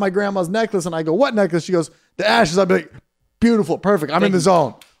 think about my grandma's necklace. And I go, what necklace? She goes, the ashes. I'd be like, beautiful, perfect. I'm in the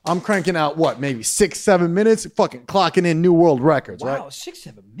zone. I'm cranking out what, maybe 6-7 minutes? Fucking clocking in new world records, Wow, right?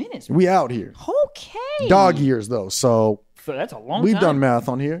 6-7 minutes. We out here. Okay. Dog years though. So That's a long we've time. done math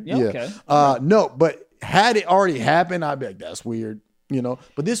on here. Yeah, okay. No, but had it already happened, I'd be like, that's weird, you know.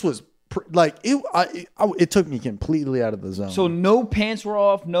 But this was it took me completely out of the zone. So no pants were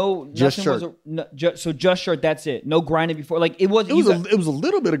off, Just nothing shirt. was so just shirt. That's it. No grinding before. Like it was. it was a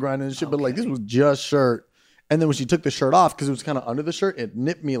little bit of grinding and shit, but like this was just shirt. And then when she took the shirt off, because it was kind of under the shirt, it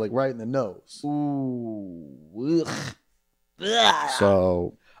nipped me like right in the nose. Ooh.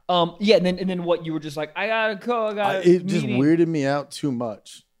 So Yeah. And then what? You were just like, I gotta go. I got. it just weirded me out too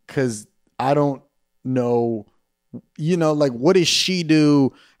much because I don't know. You know, like what does she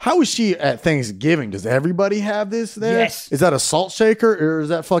do? How is she at Thanksgiving? Does everybody have this there? Yes. Is that a salt shaker or is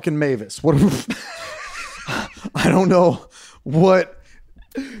that fucking Mavis? What? I don't know what.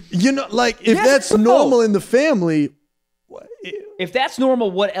 You know, like if that's normal in the family. If that's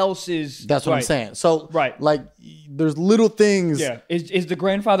normal, what else is? That's what I'm right. saying. So, Right. like, there's little things. Yeah. Is the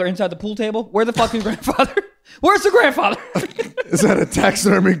grandfather inside the pool table? Where the fuck is grandfather? Where's the grandfather? Is that a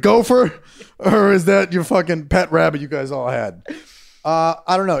taxidermy gopher, or is that your fucking pet rabbit you guys all had? I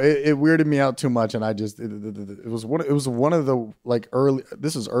don't know. It weirded me out too much, and I just it was one of the like early.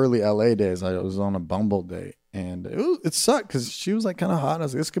 This is early LA days. I was on a Bumble date, and it sucked because she was like kind of hot. I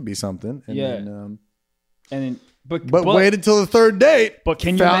was like, this could be something. And Yeah. then, And then, but waited till the third date. But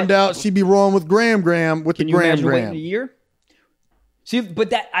can you found out she'd be rolling with Graham with Can the you Graham imagine waiting a Graham. year? See,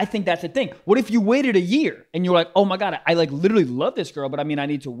 but I think that's the thing. What if you waited a year and you're like, oh my god, I like literally love this girl, but I mean, I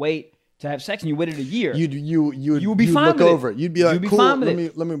need to wait to have sex, and you waited a year. You would be fine look with it. over it. You'd be like, You'd be cool. fine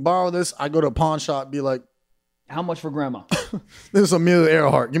with Let me borrow this. I go to a pawn shop. Be like, How much for grandma? this is Amelia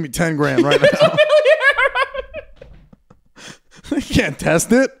Earhart. Give me 10 grand right now. You can't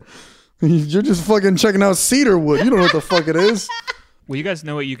test it. You're just fucking checking out cedar wood. You don't know what the fuck it is. Well, you guys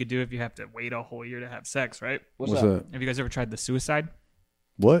know what you could do if you have to wait a whole year to have sex, right? What's What's up? that? Have you guys ever tried the suicide?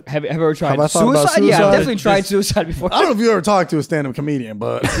 What? Have you ever tried I thought about suicide? Yeah, I've suicide? definitely tried suicide before. I don't know if you ever talked to a stand-up comedian,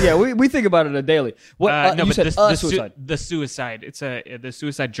 but Yeah, we think about it a daily. What No, you but said? Suicide. the suicide. It's the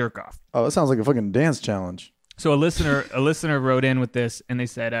suicide jerk off. oh, that sounds like a fucking dance challenge. So a listener wrote in with this, and they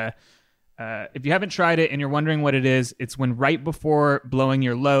said, if you haven't tried it and you're wondering what it is, it's when right before blowing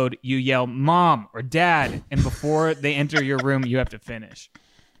your load, you yell "mom" or "dad," and before they enter your room, you have to finish.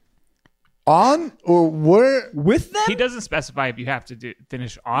 On or where? With them? He doesn't specify if you have to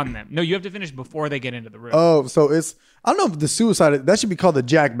finish on them. No, you have to finish before they get into the room. Oh, so it's, I don't know if the suicide, that should be called the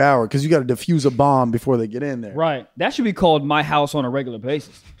Jack Bauer because you got to defuse a bomb before they get in there. Right. That should be called my house on a regular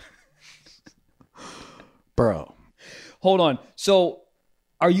basis. Bro. Hold on. So,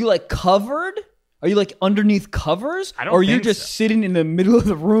 are you like covered? Are you like underneath covers? I don't Or you're think just so. sitting in the middle of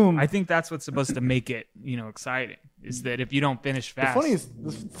the room? I think that's what's supposed to make it, exciting. Is that if you don't finish fast,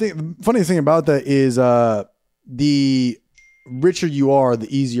 The funniest thing about that is the richer you are,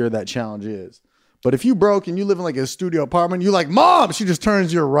 the easier that challenge is. But if you broke and you live in like a studio apartment, you're like, "Mom," she just turns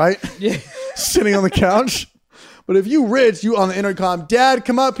to your right, Yeah. sitting on the couch. But if you rich, you on the intercom, "Dad,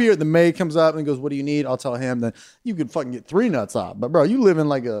 come up here." The maid comes up and goes, "What do you need?" I'll tell him. Then you can fucking get 3 nuts off. But bro, you live in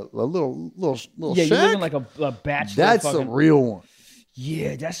like a little Yeah, shack. you're living like a bachelor. That's fucking, a real one.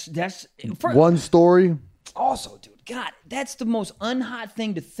 Yeah, that's One story. also, dude. God, that's the most unhot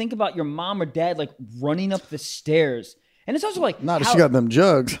thing to think about your mom or dad like running up the stairs. And it's also like, Not if she got them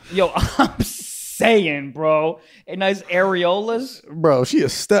jugs. yo, I'm saying, bro, and nice areolas. Bro, she a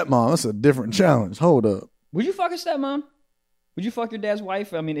stepmom. That's a different challenge. Hold up. Would you fuck a stepmom? Would you fuck your dad's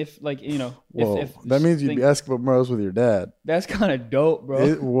wife? I mean, if like, you know, Whoa. if That means you'd be asking for bros with your dad. that's kind of dope,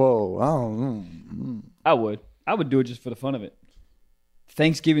 bro. Whoa. I don't know. I would do it just for the fun of it.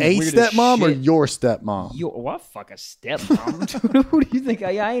 Thanksgiving A weird as stepmom or shit. your stepmom? Yo, well, I fuck a stepmom. Who do you think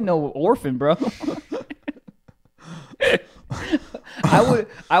I ain't no orphan, bro?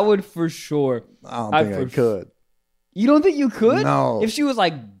 I would for sure. I don't think I could. You don't think you could? No. If she was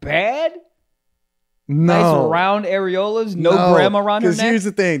like bad, No. nice round areolas, no grandma around her Because neck. here's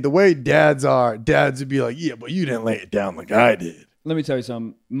the thing. The way dads would be like, yeah, but you didn't lay it down like I did. Let me tell you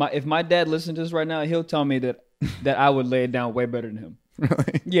something. If my dad listened to this right now, he'll tell me that I would lay it down way better than him.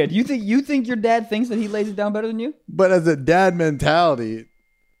 Really? Yeah. Do you think your dad thinks that he lays it down better than you? But as a dad mentality,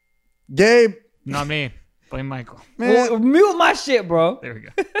 Gabe, Not me. Blame Michael. man, Well, mute my shit, bro. There we go.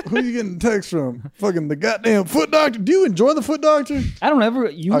 who you getting a text from? Fucking the goddamn foot doctor. Do you enjoy the foot doctor? I don't ever.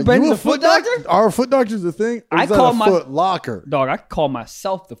 You've Are been you to a the foot doctor? Our foot doctor's a thing? Or I is that call a my- foot locker. Dog, I call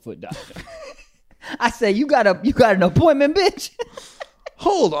myself the foot doctor. I say you got an appointment, bitch.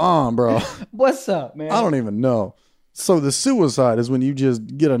 Hold on, bro. What's up, man? I don't even know. So the suicide is when you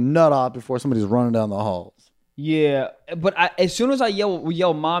just get a nut off before somebody's running down the halls. Yeah, but as soon as I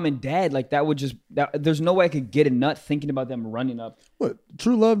yell mom and dad, like that would just there's no way I could get a nut thinking about them running up. What?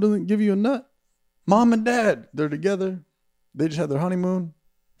 True love doesn't give you a nut? Mom and dad, they're together. They just had their honeymoon.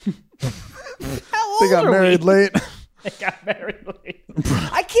 How They old be are married we? late. They got married late.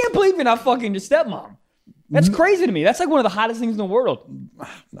 I can't believe you're not fucking your stepmom. That's crazy to me. That's like one of the hottest things in the world.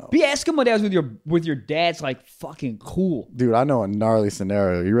 No. Be Eskimo dads with your dad's like fucking cool. Dude, I know a gnarly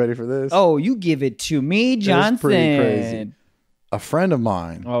scenario. You ready for this? Oh, you give it to me, Johnson. pretty crazy. A friend of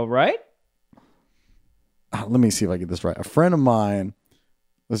mine. All right. Let me see if I get this right. A friend of mine.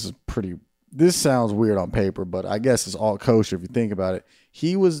 This sounds weird on paper, but I guess it's all kosher if you think about it.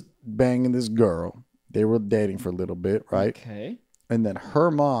 He was banging this girl. They were dating for a little bit, right? Okay. And then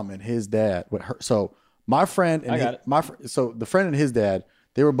her mom and his dad. So my friend and I got it. So the friend and his dad,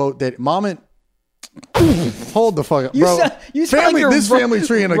 they were both dating. Mom and hold the fuck up, You bro. sound like you're family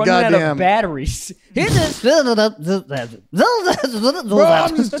tree in a running out of goddamn batteries. Bro,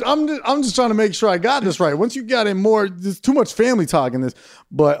 I'm just trying to make sure I got this right. Once you got in more, there's too much family talk in this.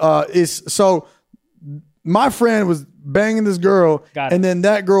 But it's so my friend was banging this girl, Got it. and then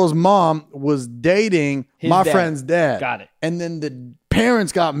that girl's mom was dating His my dad. friend's dad. Got it. And then the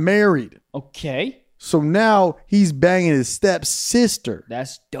parents got married. Okay. So now he's banging his stepsister.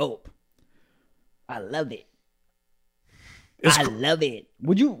 That's dope. I love it. I love it.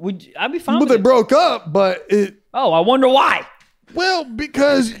 Would I'd be fine But with they it. broke up, but Oh, I wonder why. well,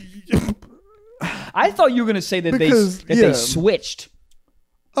 because I thought you were gonna say that Because, they yeah. switched.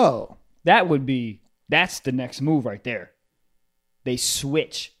 That's the next move right there. They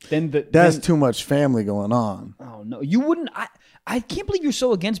switch. that's too much family going on. Oh no, you wouldn't. I can't believe you're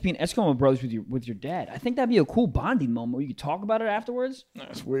so against being Eskimo brothers with your dad. I think that'd be a cool bonding moment where you could talk about it afterwards.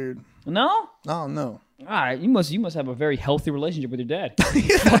 That's weird. No? I don't know. All right, you must have a very healthy relationship with your dad.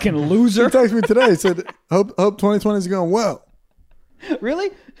 Fucking loser. He texted me today. He said, hope 2020 is going well.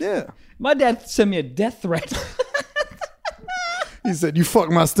 Really? Yeah. My dad sent me a death threat. He said, you fuck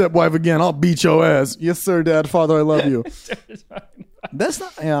my stepwife again, I'll beat your ass. Yes, sir, Dad. Father, I love you. That's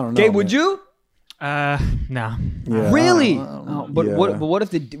not, I don't know. Gabe, would man. you? No. Yeah, Really? I don't know. But Yeah.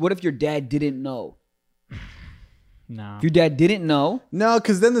 what if your dad didn't know? No. Your dad didn't know. No,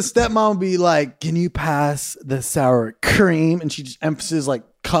 because then the stepmom would be like, can you pass the sour cream? And she just emphasizes like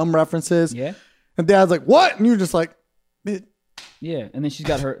cum references. Yeah. And Dad's like, what? And you're just like, "Bitch, Yeah, and then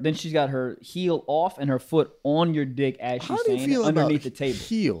she's got her heel off and her foot on your dick as how she's do you saying feel it underneath about the table.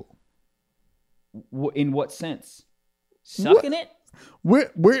 heel? In what sense? Sucking it? Where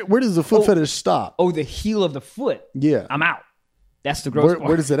does the foot fetish stop? Oh, the heel of the foot. Yeah. I'm out. That's the gross part.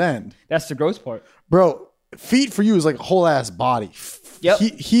 Where does it end? That's the gross part. Bro, feet for you is like a whole ass body. Yep.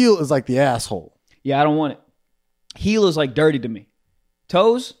 Heel is like the asshole. Yeah, I don't want it. Heel is like dirty to me.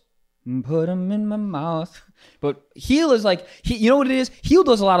 Toes, put them in my mouth. But heel is like, you know what it is? Heel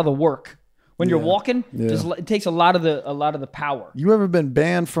does a lot of the work. When you're walking, it takes a lot of the power. You ever been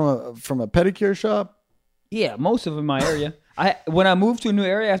banned from a pedicure shop? Yeah, most of them in my area. When I move to a new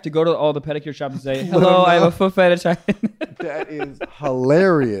area, I have to go to all the pedicure shops and say, hello, I have a foot fetish. That is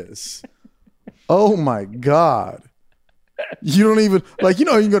hilarious. Oh my God. You don't even like, you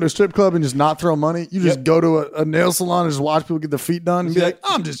can go to a strip club and just not throw money. You just go to a nail salon and just watch people get their feet done and be like,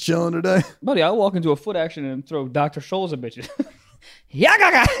 I'm just chilling today. Buddy, I'll walk into a foot action and throw Dr. Scholl's at bitches. Yeah,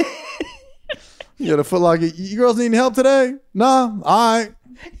 gaga. You got a Foot Locker. You girls need any help today? Nah. All right.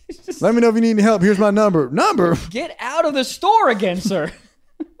 Let me know if you need any help. Here's my number. Get out of the store again, sir.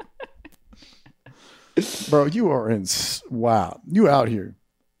 Bro, you are wow. You out here.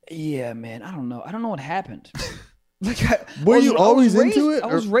 Yeah, man. I don't know what happened. Like, Were you always into it?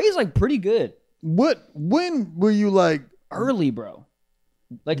 I was raised like pretty good. When were you like early, bro?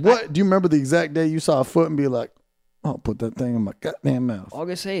 Like what? Do you remember the exact day you saw a foot and be like, "I'll put that thing in my goddamn mouth"?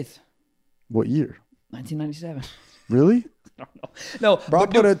 August 8th. What year? 1997. Really? I don't know. No, bro. I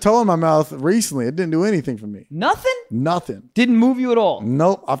put a toe in my mouth recently. It didn't do anything for me. Nothing. Didn't move you at all.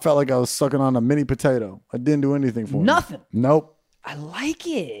 Nope. I felt like I was sucking on a mini potato. It didn't do anything for me. Nothing. Nope. I like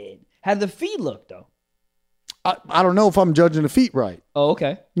it. How the feet look though? I don't know if I'm judging the feet right. Oh,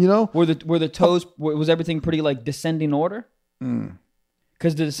 okay. Were the toes? Was everything pretty like descending order?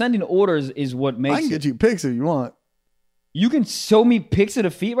 Because the descending order is what makes. I can get you pics if you want. You can show me pics of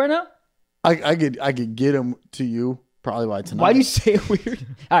the feet right now. I could get them to you probably by tonight. Why do you say it weird?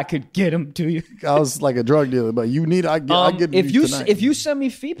 I could get them to you. I was like a drug dealer, but you need. I get if you you tonight. If you send me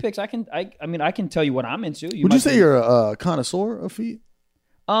feet pics, I can tell you what I'm into. Would you say you're a connoisseur of feet?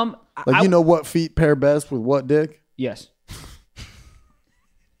 You know what feet pair best with what dick? Yes.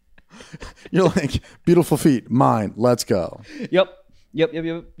 You're like, beautiful feet, mine. Let's go. Yep. Yeah,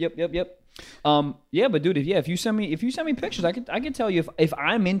 but dude, if you send me pictures, I can tell you if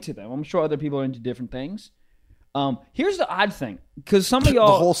I'm into them. I'm sure other people are into different things. Here's the odd thing, because some of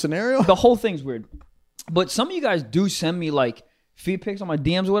y'all, the whole scenario, the whole thing's weird. But some of you guys do send me like feet pics on my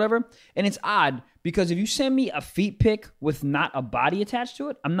DMs or whatever, and it's odd because if you send me a feet pic with not a body attached to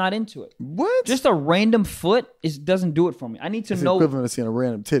it, I'm not into it. What? Just a random foot doesn't do it for me. I need to know. It's equivalent to seeing a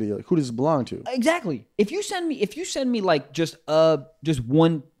random titty. Like, who does it belong to? Exactly. If you send me like just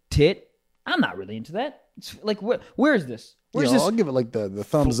one tit, I'm not really into that. It's like where is this? Where's this? I'll give it like the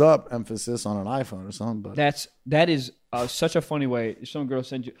thumbs up emphasis on an iPhone or something. But that is such a funny way. Some girl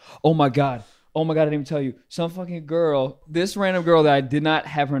sends you, oh my god, I didn't even tell you. Some fucking girl, this random girl that I did not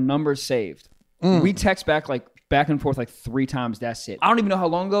have her number saved. We text back and forth like 3 times. That's it. I don't even know how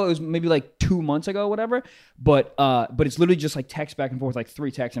long ago. It was maybe like 2 months ago, whatever. But it's literally just like text back and forth, like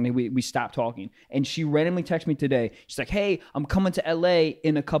 3 texts, and then we stopped talking. And she randomly texted me today. She's like, "Hey, I'm coming to LA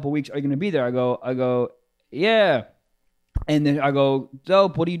in a couple weeks. Are you gonna be there?" I go, "Yeah." And then I go,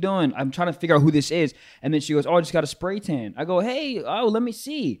 "Dope, what are you doing?" I'm trying to figure out who this is. And then she goes, "Oh, I just got a spray tan." I go, "Hey, let me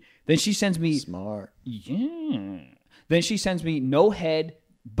see." Then she sends me smart. Yeah. Then she sends me no head,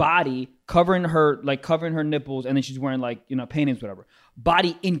 body, covering her nipples, and then she's wearing like, paintings, whatever.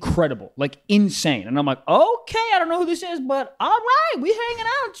 Body incredible, like insane. And I'm like, okay, I don't know who this is, but all right, we hanging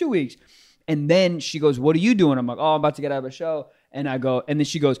out in 2 weeks. And then she goes, "What are you doing?" I'm like, "Oh, I'm about to get out of a show." And I go, and then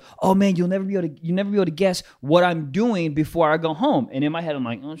she goes, "Oh man, you'll never be able to guess what I'm doing before I go home." And in my head, I'm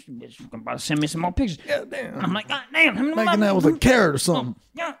like, "Oh, she's about to send me some more pictures." Yeah, damn. And I'm like, "God damn, I'm making that with a carrot or something."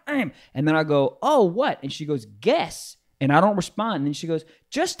 Yeah, damn. And then I go, "Oh, what?" And she goes, "Guess." And I don't respond. And then she goes,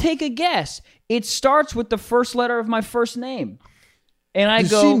 "Just take a guess. It starts with the first letter of my first name." And I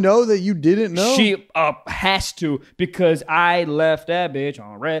Does go, she know that you didn't know? She has to, because I left that bitch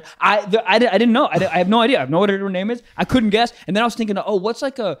on red. I didn't know. I have no idea. I have no idea what her name is. I couldn't guess. And then I was thinking, what's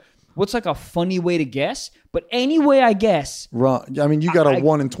like a funny way to guess? But any way I guess, Wrong. I mean, you got a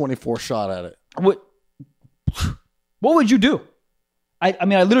 1 in 24 shot at it. What would you do? I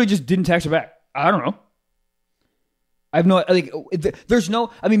literally just didn't text her back. I don't know. I have no, like, there's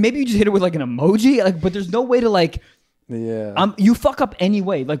no, maybe you just hit it with like an emoji, like, but there's no way to like, yeah. You fuck up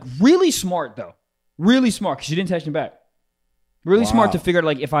anyway. Like, really smart though. Really smart, because she didn't text me back. Really smart to figure out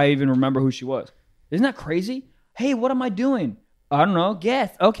like if I even remember who she was. Isn't that crazy? Hey, what am I doing? I don't know.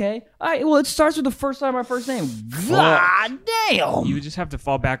 Guess. Okay. All right. Well, it starts with the first letter of my first name. God damn. You just have to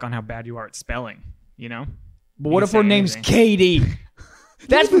fall back on how bad you are at spelling, But what if her name's Katie?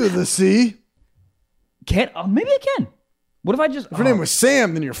 That's with the C. Maybe I can. What if I just... If her name was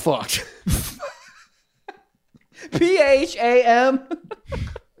Sam, then you're fucked. PHAM.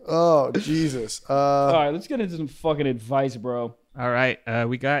 Oh, Jesus. All right, let's get into some fucking advice, bro. All right.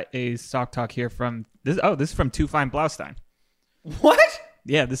 We got a stock talk here from... This is from Too Fine Blaustein. What?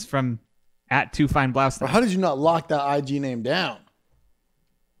 Yeah, this is from at Too Fine Blaustein. How did you not lock that IG name down?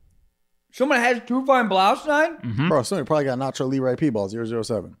 Someone has Too Fine Blaustein? Mm-hmm. Bro, somebody probably got Nacho Libre P-Ball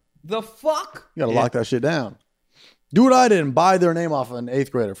 007. The fuck? You got to lock that shit down. Do what I did and buy their name off of an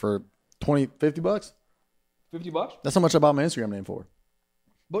 8th grader for $50. $50? That's how much I bought my Instagram name for.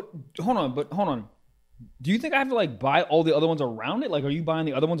 But hold on. Do you think I have to like buy all the other ones around it? Like, are you buying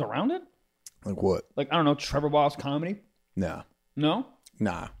the other ones around it? Like what? Like, I don't know, Trevor Wallace comedy? Nah. No?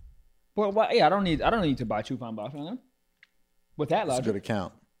 Nah. Well, why? Yeah, I don't need to buy 2 Fine Blast then. With that That's a logic. good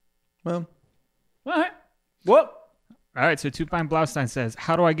account. Well, All right. Well, All right, so Two Fine Blaustein says,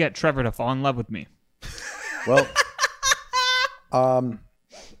 "How do I get Trevor to fall in love with me?" well,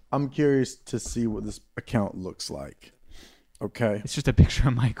 I'm curious to see what this account looks like. Okay. It's just a picture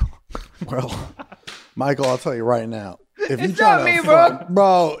of Michael. Well, Michael, I'll tell you right now. If It's you try not to me, bro.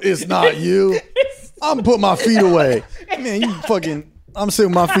 bro, it's not you. I'm putting my feet away. Man, you fucking. I'm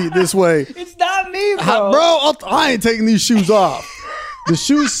sitting my feet this way. it's not me, bro. Bro, I ain't taking these shoes off. The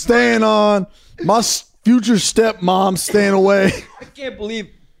shoes staying on. My future stepmom staying away. I can't believe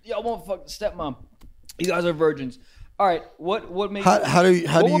y'all won't fuck the stepmom. You guys are virgins. All right, what makes How do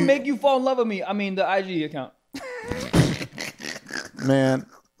would you make you fall in love with me? I mean, the IG account. man?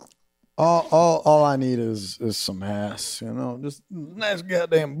 All I need is some ass, you know, just nice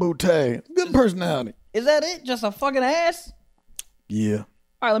goddamn bootay, good personality. Is that it? Just a fucking ass? Yeah. All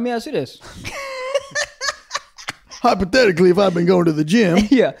right, let me ask you this. Hypothetically, if I've been going to the gym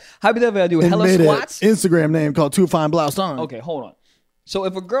Yeah, hypothetically, I do and hella made an squats. Instagram name called Two Fine Blouse On. Okay, hold on. So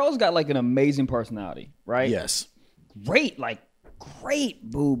if a girl's got like an amazing personality, right? Yes. Great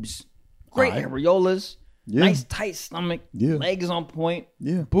boobs, great All right. areolas, Yeah. nice tight stomach, Yeah. legs on point,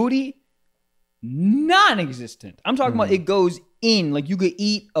 Yeah. booty non-existent. I'm talking about it goes in, like you could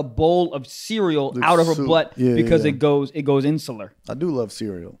eat a bowl of cereal The out of her soup. butt Yeah, because yeah. it goes insular. I do love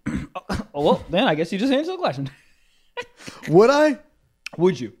cereal. Oh, well, then I guess you just answered the question. Would I?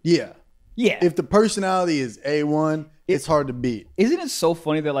 Would you? Yeah. Yeah. If the personality is A1, it's hard to beat. Isn't it so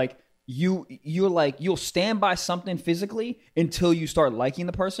funny that like you'll stand by something physically until you start liking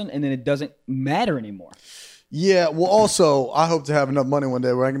the person, and then it doesn't matter anymore. Yeah. Well, also, I hope to have enough money one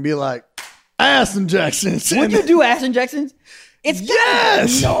day where I can be like, ass injections. Would you do ass injections? It's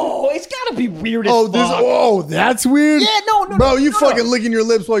Yes! it's gotta be weird as Oh, fuck. that's weird. Yeah, no, bro, you no. fucking licking your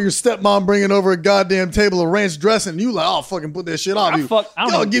lips while your stepmom bringing over a goddamn table of ranch dressing. You like, I'll fucking put that shit on you.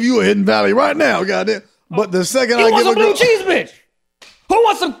 I'll give you a Hidden Valley right now, goddamn. But the second You I want give some a blue girl, cheese, bitch? Who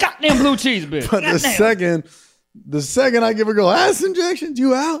wants some goddamn blue cheese, bitch? but Goddamn. the second I give a girl ass injections,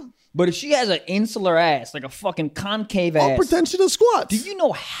 you out. But if she has an insular ass, like a fucking concave I'll ass, pretend she does squats. do you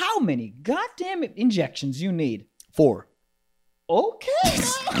know how many goddamn injections you need? 4. Okay.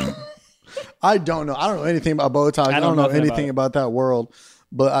 I don't know. I don't know anything about Botox. I don't know anything about that world,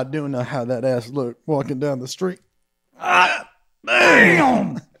 but I do know how that ass look walking down the street.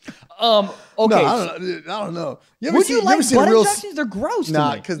 Damn. Okay. No, I don't know. Would you like butt injections? They're gross to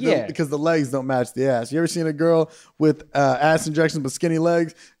Nah, me. because the legs don't match the ass. You ever seen a girl with ass injections but skinny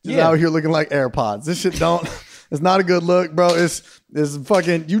legs just Yeah. out here looking like AirPods? This shit don't. It's not a good look, bro. It's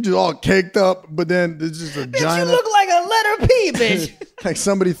fucking. You just all caked up, but then it's just a Bitch, giant. you look like a letter P, bitch. Like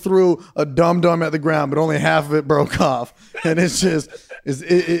somebody threw a dum-dum at the ground, but only half of it broke off, and it's just it's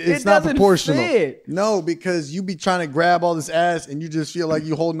It not doesn't proportional. fit. No, because you be trying to grab all this ass, and you just feel like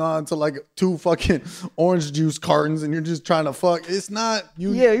you holding on to like 2 fucking orange juice cartons, and you're just trying to fuck. It's not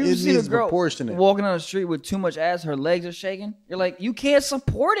you. Yeah, you it see a needs girl proportionate. walking on the street with too much ass, her legs are shaking. You're like, you can't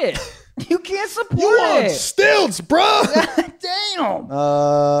support it. You can't support You on it. stilts, bro. Damn.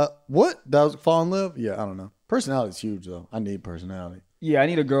 What? That was fall in love? Yeah, I don't know. Personality's huge though. I need personality. Yeah, I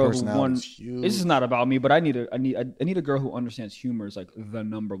need a girl who Personality's huge. This is not about me, but I need a girl who understands humor is like the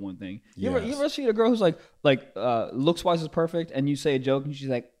number one thing. You Yes. ever see a girl who's like looks wise is perfect, and you say a joke and she's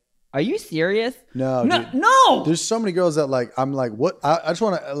like, "Are you serious?" No, No, dude. no. There's so many girls that like I'm like, what? I just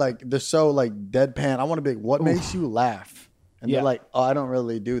want to like they're so like deadpan. I want to be like, what makes you laugh? And Yeah. they're like, oh, I don't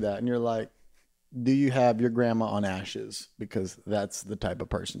really do that. And you're like, do you have your grandma on ashes? Because that's the type of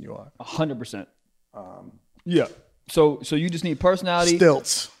person you are. 100%. Yeah. So you just need personality.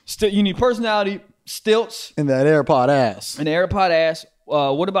 Stilts You need personality, stilts, in that AirPod ass. an AirPod ass.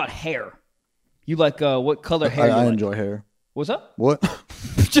 What about hair? You like what color hair? you I like? enjoy hair. What's up? What?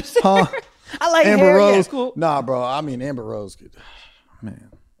 Just Huh? I like Amber hair. Rose. Yeah, it's cool. Nah, bro. I mean Amber Rose. Man,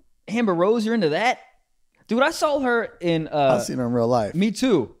 Amber Rose, you're into that, dude? I saw her in. I've seen her in real life. Me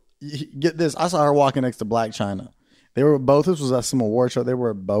too. Get this. I saw her walking next to Black China. They were both. This was at some award show. They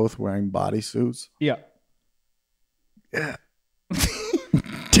were both wearing bodysuits. Yeah.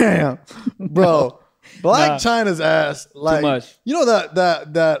 Damn, bro. Black China's ass, like much. you know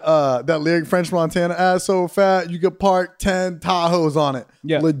that lyric French Montana ass so fat you could park 10 Tahoes on it.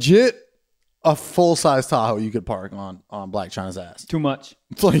 Yeah. Legit, a full size Tahoe you could park on Black China's ass. Too much.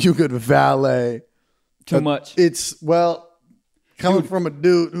 So you could valet. Too much. It's coming from a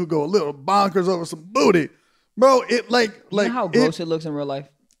dude who go a little bonkers over some booty, bro. It like You know how gross it looks in real life?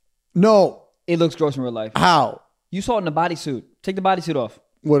 no. It looks gross in real life. How? You saw it in a bodysuit. Take the bodysuit off.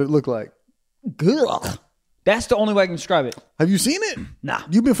 What it look like? Good. That's the only way I can describe it. Have you seen it? Nah.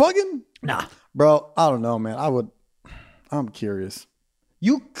 You been fucking? Nah. Bro, I don't know, man. I'm curious.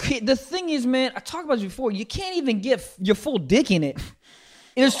 The thing is, man, I talked about this before. You can't even get your full dick in it.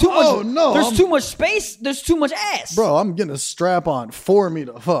 There's too much. Oh, no, There's too much space. There's too much ass. Bro, I'm getting a strap on for me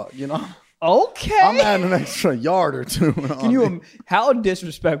to fuck, you know? Okay. I'm adding an extra yard or two. Can you? How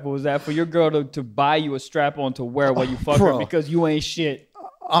disrespectful is that for your girl to buy you a strap on to wear while you fuck her Bro. because you ain't shit?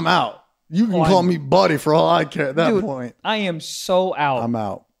 I'm out. You can call me buddy for all I care at that Dude, point. I am so out. I'm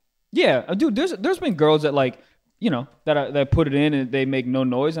out. Yeah, dude. There's been girls that like, you know, that put it in and they make no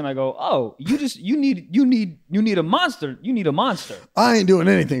noise, and I go, oh, you need a monster. You need a monster. I ain't doing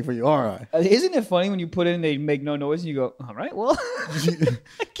anything for you, all right? Isn't it funny when you put it in and they make no noise and you go, all right, well.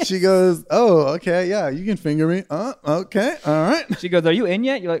 She goes, oh, okay, yeah, you can finger me. Okay, all right. She goes, are you in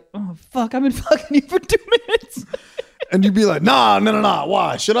yet? You're like, oh fuck, I've been fucking you for 2 minutes. And you'd be like, nah.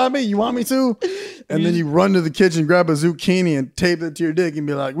 Why? Should I be? You want me to? And then you run to the kitchen, grab a zucchini and tape it to your dick and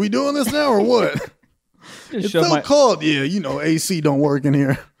be like, we doing this now or what? Just It's shove so cold. Yeah, you know, AC don't work in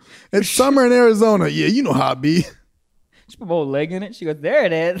here. It's summer in Arizona. Yeah, you know how it be. She put my whole leg in it. She goes, there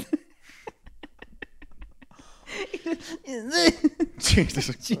it is.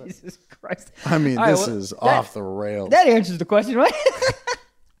 Jesus Christ. I mean, All right, this well, is off the rails. That answers the question, right?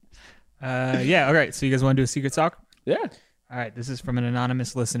 Yeah. All right. So you guys want to do a secret sock? Yeah. All right. This is from an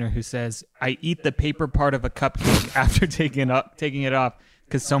anonymous listener who says, "I eat the paper part of a cupcake after taking it off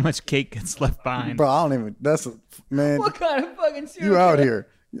because so much cake gets left behind." Bro, I don't even, man, What kind of fucking serial you out killer? here.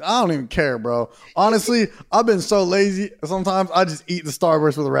 I don't even care, bro. Honestly, I've been so lazy. Sometimes I just eat the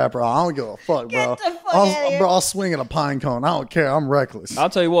Starburst with a wrapper on. I don't give a fuck, bro. Get the fuck outta here. Bro, I'll swing at a pine cone. I don't care. I'm reckless. I'll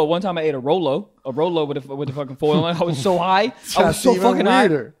tell you what. One time I ate a Rolo with the fucking foil on it. I was so high. I was so even fucking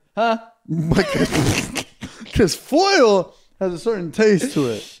weirder. high. Huh? Because foil has a certain taste to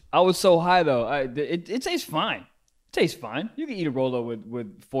it. I was so high though. It tastes fine. It tastes fine. You can eat a Rolo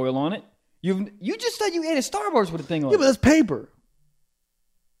with foil on it. You just said you ate a Starburst with a thing on Yeah, but it. that's paper.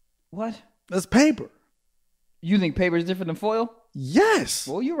 What? That's paper. You think paper is different than foil? Yes.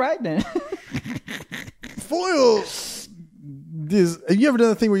 Well, you're right then. Foil is. Have you ever done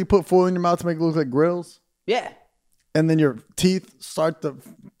the thing where you put foil in your mouth to make it look like grills? Yeah. And then your teeth start to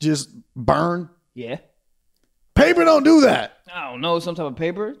just burn? Yeah. Paper don't do that. I don't know, some type of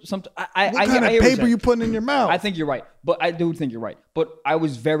paper. What kind of hear what you're paper saying. you putting in your mouth? I think you're right, but I do think you're right. But I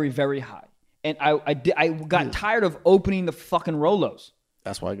was very, very high, and I got tired of opening the fucking Rolos.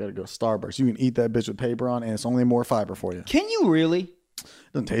 That's why I got to go Starburst. You can eat that bitch with paper on, and it's only more fiber for you. Can you really?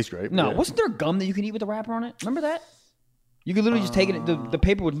 Doesn't taste great. No. yeah. Wasn't there gum that you can eat with the wrapper on it? Remember that? You could literally just take it. The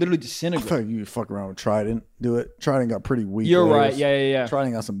paper would literally I disintegrate. feel like you fuck around with Trident. Do it. Trident got pretty weak. You're layers. right. Yeah.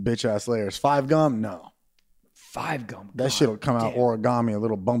 Trident got some bitch ass layers. 5 gum, no. 5 gum. That God shit'll come out damn. origami, a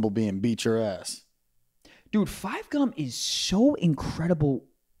little bumblebee, and beat your ass. Dude, 5 gum is so incredible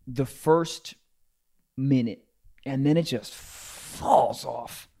the first minute, and then it just falls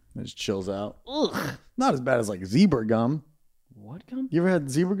off. It just chills out. Ugh. Not as bad as like zebra gum. What gum? You ever had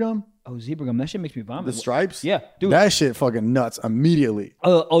zebra gum? Oh, zebra gum. That shit makes me vomit. The stripes? Yeah, dude. That shit fucking nuts immediately.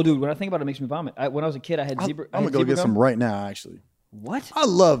 Dude, when I think about it, it makes me vomit. When I was a kid, I had zebra. I'm gonna go get some right now, actually. What? I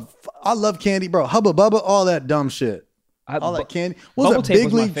love candy, bro. Hubba Bubba, all that dumb shit. All that candy. What was Bubble that? tape Big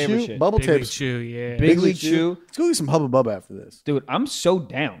was my League favorite Chew? shit. Bubble Big League tape. Chew, yeah. Big League Chew. Let's go get some Hubba Bubba after this. Dude, I'm so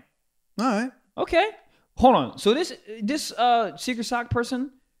down. All right. Okay. Hold on. So this secret sock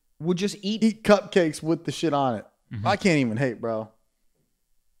person would just eat Cupcakes with the shit on it. I can't even hate, bro.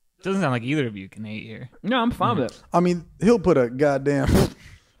 Doesn't sound like either of you can hate here. No, I'm fine with it. I mean, he'll put a goddamn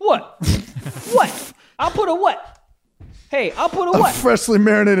What? What? I'll put a what? Hey, I'll put a what? freshly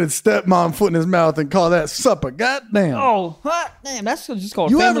marinated stepmom foot in his mouth and call that supper. Goddamn. Oh, what? Damn, that's just called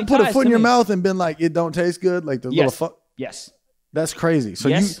You family ever put a ties foot to in your me. mouth and been like, it don't taste good? Like the little Yes. fuck. Yes. That's crazy. So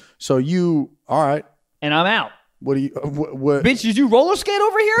Yes. you, all right. And I'm out. What do you, what Bitch, did you roller skate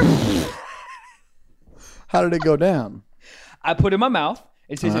over here? how did it go down? I put it in my mouth.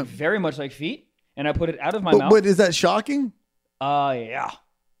 It tasted very much like feet. And I put it out of my mouth. But is that shocking? Yeah.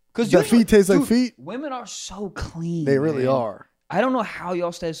 Because That feet taste like feet? Women are so clean. They really man. are. I don't know how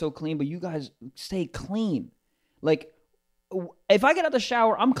y'all stay so clean, but you guys stay clean. Like, if I get out the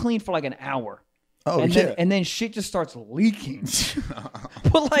shower, I'm clean for like an hour. Oh, and yeah. then shit just starts leaking.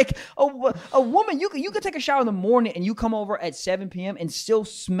 But like a woman, you could take a shower in the morning and you come over at 7 p.m. and still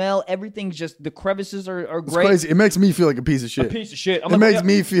smell everything's just the crevices are It's great. crazy. It makes me feel like a piece of A shit. piece of shit. I'm It like, makes yeah.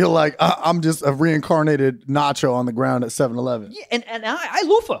 me feel like I'm just a reincarnated nacho on the ground at 7-Eleven. Yeah, and I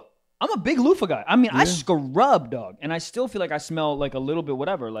loofah. I'm a big loofah guy. I mean, I scrub, dog, and I still feel like I smell like a little bit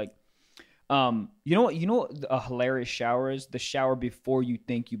whatever. Like, You know what? You know what a hilarious shower is? The shower before you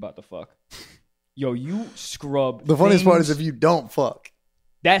think you about to fuck. Yo, you scrub. The funniest part is things. if you don't fuck.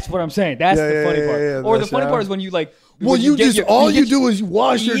 That's what I'm saying. That's the funny part. Yeah, or the funny shower. part is when you like. Well, when you get just your- all you get do is you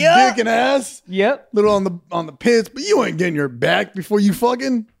wash your Yep. dick and ass, Yep, little on the pits, but you ain't getting your back before you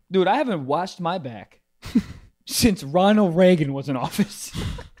fucking. dude, I haven't washed my back since Ronald Reagan was in office.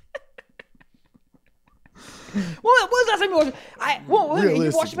 What was the last time you washed? You washed your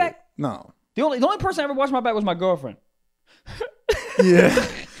Realistically, back? no. The only person I ever washed my back was my girlfriend. Yeah,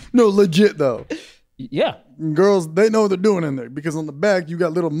 no, legit though. Yeah. Girls, they know what they're doing in there because on the back you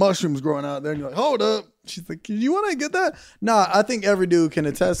got little mushrooms growing out there, and you're like, hold up. She's like, you want to get that? Nah, I think every dude can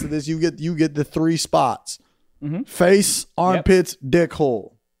attest to this. You get the 3 spots: face, armpits, dick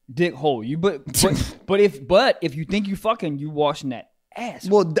hole. Dick hole. But if you think you fucking, you washing that ass.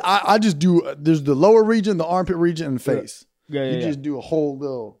 Well, I just do. There's the lower region, the armpit region, and face. Yeah, You just do a whole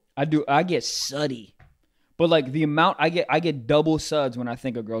little. I get suddy. But like the amount I get double suds when I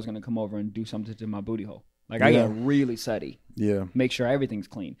think a girl's gonna come over and do something to my booty hole. Like I get really suddy. Yeah. Make sure everything's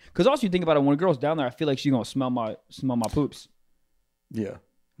clean. Because also you think about it, when a girl's down there, I feel like she's gonna smell my poops. Yeah.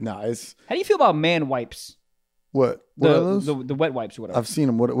 Nah, it's How do you feel about man wipes? what? What are those? The wet wipes or whatever. I've seen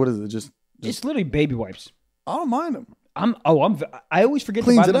them. What is it? Just It's literally baby wipes. I don't mind them. I always forget to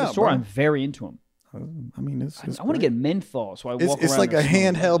Cleans buy them it in the out, store. bro. I'm very into them. I mean, it's I want to get menthol, so I walk around. It's like a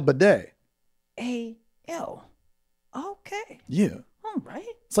and smell handheld bidet. A-L. Okay. Yeah. All right.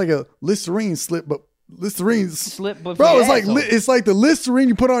 It's like a Listerine slip, but Listerine's Slip, but bro. for It's your like asshole. it's like the Listerine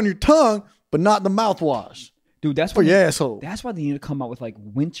you put on your tongue, but not the mouthwash Dude, that's for what your asshole. That's why they need to come out with like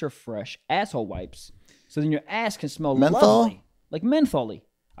winter fresh asshole wipes, so then your ass can smell Menthol? lovely, like mentholy.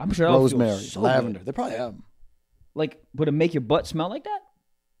 I'm sure that'll feel Rosemary, so lavender. good. They probably have them. Like, would it make your butt smell like that?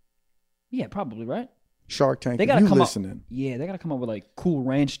 Yeah, probably, right? Shark Tank. They If gotta you come listening, up. Yeah, they gotta come up with like Cool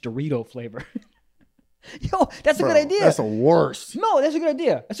Ranch Dorito flavor. Yo, that's a bro, good idea. That's the worst. No, that's a good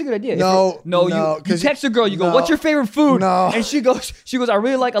idea. That's a good idea. No, no, you 'cause text a girl, you go, no, what's your favorite food? no. And she goes, I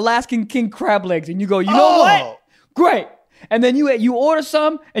really like Alaskan king crab legs. And you go, you know Oh. what? Great. And then you order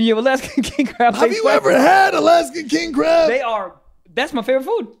some and you have Alaskan king crab legs. Have you ever had Alaskan king crab? That's my favorite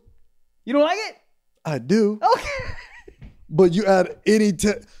food. You don't like it? I do. Okay. But you add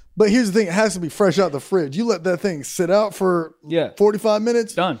but here's the thing, it has to be fresh out the fridge. You let that thing sit out for 45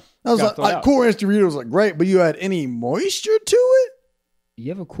 minutes. Done. I was Gotta throw it like, out. Cool Ranch Doritos like great, but you add any moisture to it? You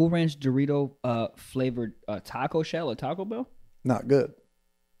have a Cool Ranch Dorito flavored taco shell at Taco Bell? Not good.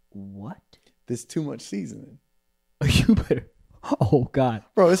 What? There's too much seasoning. You better. Oh, God.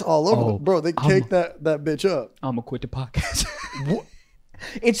 Bro, it's all over. Oh, Bro, they cake that bitch up. I'm going to quit the podcast. What?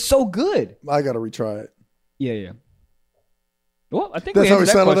 It's so good. I got to retry it. Yeah. Well, I think That's how we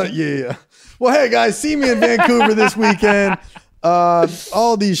answered settled question. that. Yeah. Well, hey guys, see me in Vancouver this weekend.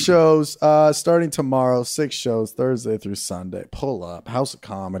 All these shows starting tomorrow, 6 shows Thursday through Sunday. Pull up, House of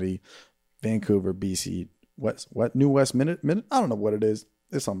Comedy, Vancouver, BC, New Westminster. I don't know what it is.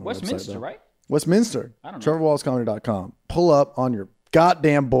 It's on my Westminster, website, though. right? Westminster. I don't know. TrevorWallsComedy.com. Pull up on your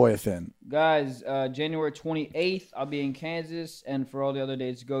goddamn boyathin. Guys, January 28th, I'll be in Kansas. And for all the other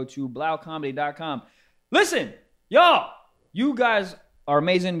dates, go to blaucomedy.com. Listen, y'all, you guys are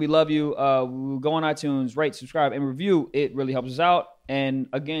amazing. We love you. We'll go on iTunes, rate, subscribe, and review. It really helps us out. And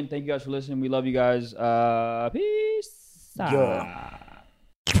again, thank you guys for listening. We love you guys. Peace. Yeah.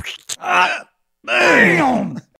 Bam.